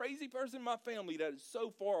 Even that crazy person in my family that is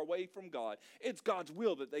so far away from God, it's God's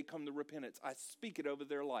will that they come to repentance. I speak it over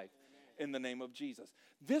their life in the name of Jesus.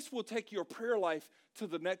 This will take your prayer life to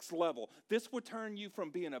the next level. This will turn you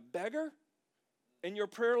from being a beggar in your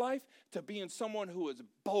prayer life to being someone who is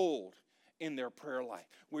bold in their prayer life,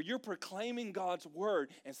 where you're proclaiming God's word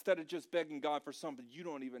instead of just begging God for something you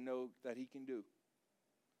don't even know that he can do.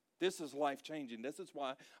 This is life-changing. This is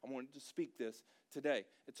why I wanted to speak this today.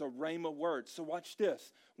 It's a rhema word. So watch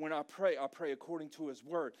this. When I pray according to his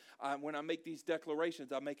word. When I make these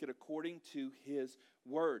declarations, I make it according to his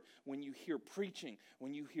word. When you hear preaching,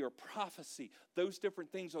 when you hear prophecy, those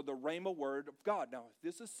different things are the rhema word of God. Now,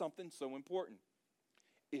 this is something so important.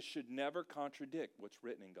 It should never contradict what's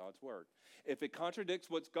written in God's word. If it contradicts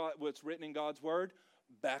what's written in God's word,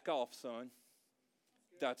 back off, son.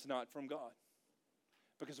 That's not from God.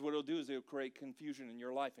 Because what it'll do is it'll create confusion in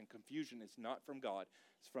your life, and confusion is not from God.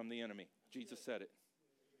 It's from the enemy. Jesus said it.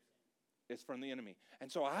 It's from the enemy.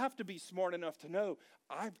 And so I have to be smart enough to know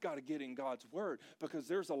I've got to get in God's word, because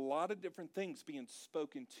there's a lot of different things being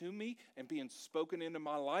spoken to me and being spoken into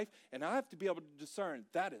my life, and I have to be able to discern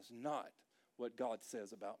that is not what God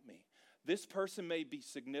says about me. This person may be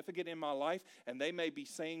significant in my life, and they may be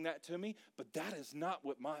saying that to me, but that is not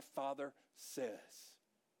what my Father says.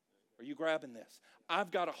 Are you grabbing this? I've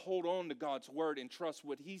got to hold on to God's word and trust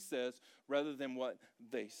what he says rather than what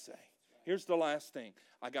they say. Here's the last thing.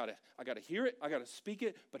 I gotta hear it, I gotta speak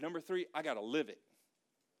it, but number 3, I gotta live it.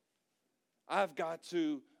 I've got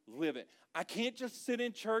to live it. I can't just sit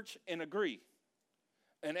in church and agree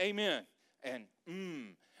and amen and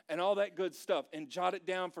all that good stuff and jot it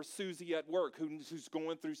down for Susie at work who's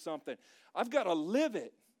going through something. I've got to live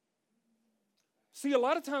it. See, a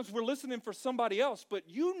lot of times we're listening for somebody else, but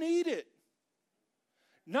you need it.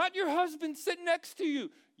 Not your husband sitting next to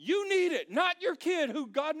you. You need it. Not your kid who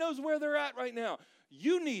God knows where they're at right now.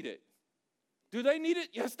 You need it. Do they need it?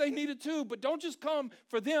 Yes, they need it too. But don't just come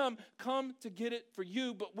for them. Come to get it for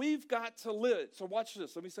you. But we've got to live it. So watch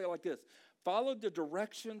this. Let me say it like this. Follow the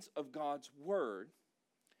directions of God's word,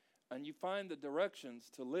 and you find the directions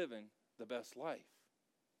to living the best life.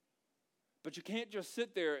 But you can't just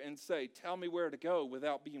sit there and say, tell me where to go,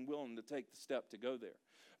 without being willing to take the step to go there.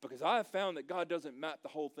 Because I have found that God doesn't map the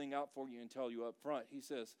whole thing out for you and tell you up front. He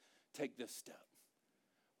says, take this step.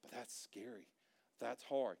 But that's scary. That's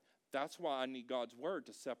hard. That's why I need God's word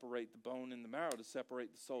to separate the bone and the marrow, to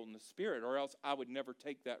separate the soul and the spirit, or else I would never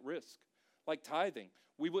take that risk. Like tithing.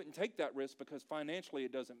 We wouldn't take that risk because financially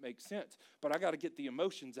it doesn't make sense. But I got to get the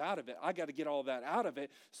emotions out of it. I got to get all that out of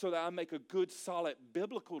it so that I make a good, solid,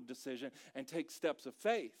 biblical decision and take steps of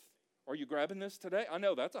faith. Are you grabbing this today? I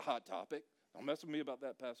know that's a hot topic. Don't mess with me about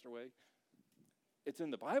that, Pastor Wade. It's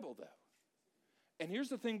in the Bible, though. And here's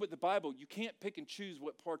the thing with the Bible. You can't pick and choose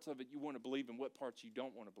what parts of it you want to believe and what parts you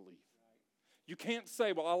don't want to believe. You can't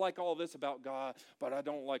say, well, I like all this about God, but I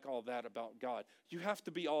don't like all that about God. You have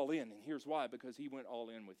to be all in, and here's why, because he went all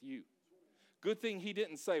in with you. Good thing he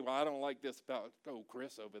didn't say, well, I don't like this about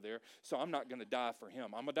Chris over there, so I'm not going to die for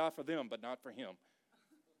him. I'm going to die for them, but not for him.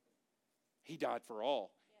 He died for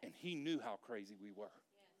all, and he knew how crazy we were.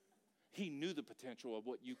 He knew the potential of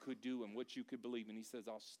what you could do and what you could believe, and he says,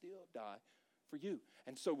 I'll still die for you.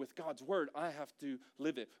 And so with God's word, I have to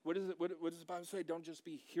live it. What does the Bible say? Don't just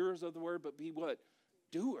be hearers of the word, but be what?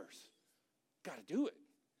 Doers. Got to do it.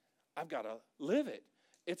 I've got to live it.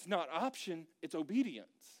 It's not option, it's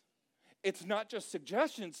obedience. It's not just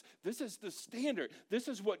suggestions. This is the standard. This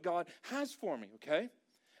is what God has for me, okay?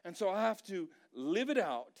 And so I have to live it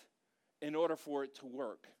out in order for it to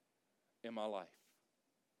work in my life.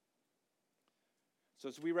 So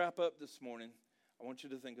as we wrap up this morning, I want you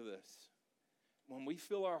to think of this. When we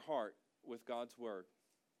fill our heart with God's word,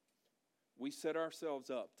 we set ourselves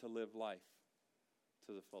up to live life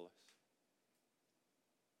to the fullest.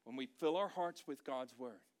 When we fill our hearts with God's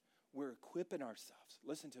word, we're equipping ourselves.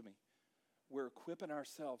 Listen to me. We're equipping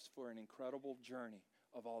ourselves for an incredible journey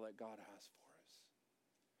of all that God has for us.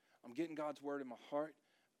 I'm getting God's word in my heart.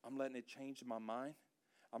 I'm letting it change my mind.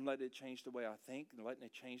 I'm letting it change the way I think and letting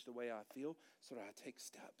it change the way I feel so that I take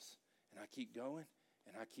steps and I keep going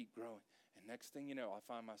and I keep growing. And next thing you know, I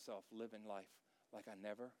find myself living life like I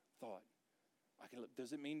never thought I could live.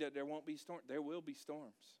 Does it mean that there won't be storms? There will be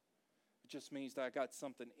storms. It just means that I got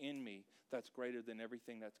something in me that's greater than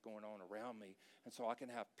everything that's going on around me. And so I can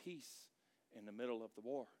have peace in the middle of the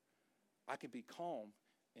war. I can be calm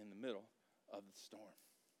in the middle of the storm.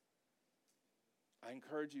 I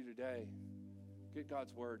encourage you today, get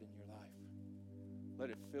God's word in your life. Let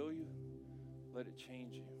it fill you. Let it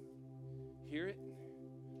change you. Hear it.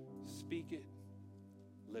 Speak it.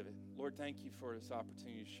 Live it. Lord, thank you for this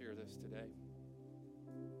opportunity to share this today.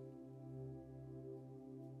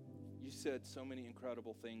 You said so many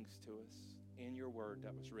incredible things to us in your word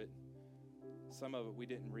that was written. Some of it we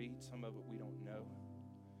didn't read. Some of it we don't know.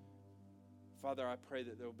 Father, I pray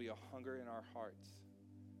that there will be a hunger in our hearts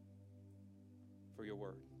for your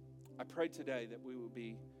word. I pray today that we will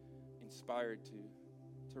be inspired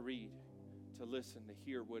to read, to listen, to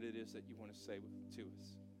hear what it is that you want to say to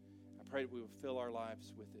us. pray that we will fill our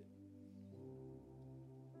lives with it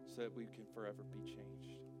so that we can forever be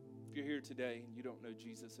changed. If you're here today and you don't know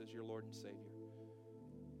Jesus as your Lord and Savior,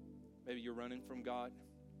 maybe you're running from God,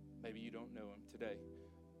 maybe you don't know Him today,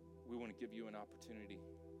 we want to give you an opportunity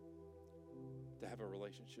to have a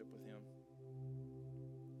relationship with Him.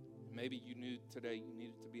 Maybe you knew today you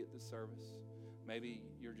needed to be at this service. Maybe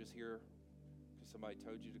you're just here because somebody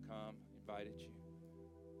told you to come, invited you.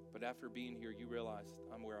 But after being here, you realized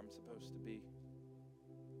I'm where I'm supposed to be.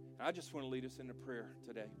 And I just want to lead us into prayer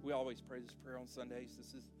today. We always pray this prayer on Sundays.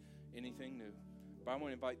 This is anything new. But I want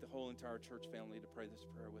to invite the whole entire church family to pray this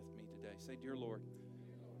prayer with me today. Say, Dear Lord,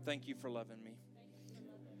 thank you for loving me.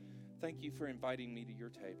 Thank you for inviting me to your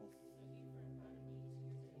table.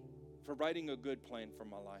 For writing a good plan for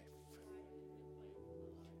my life.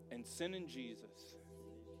 And sending Jesus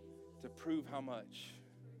to prove how much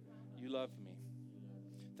you love me.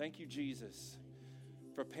 Thank you, Jesus,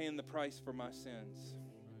 for paying the price for my sins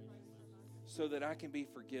so that I can be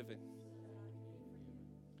forgiven.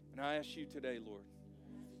 And I ask you today, Lord,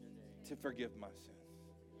 to forgive my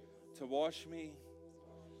sins, to wash me,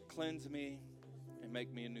 cleanse me, and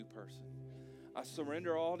make me a new person. I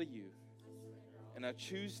surrender all to you, and I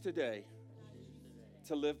choose today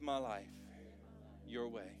to live my life your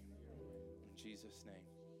way. In Jesus' name.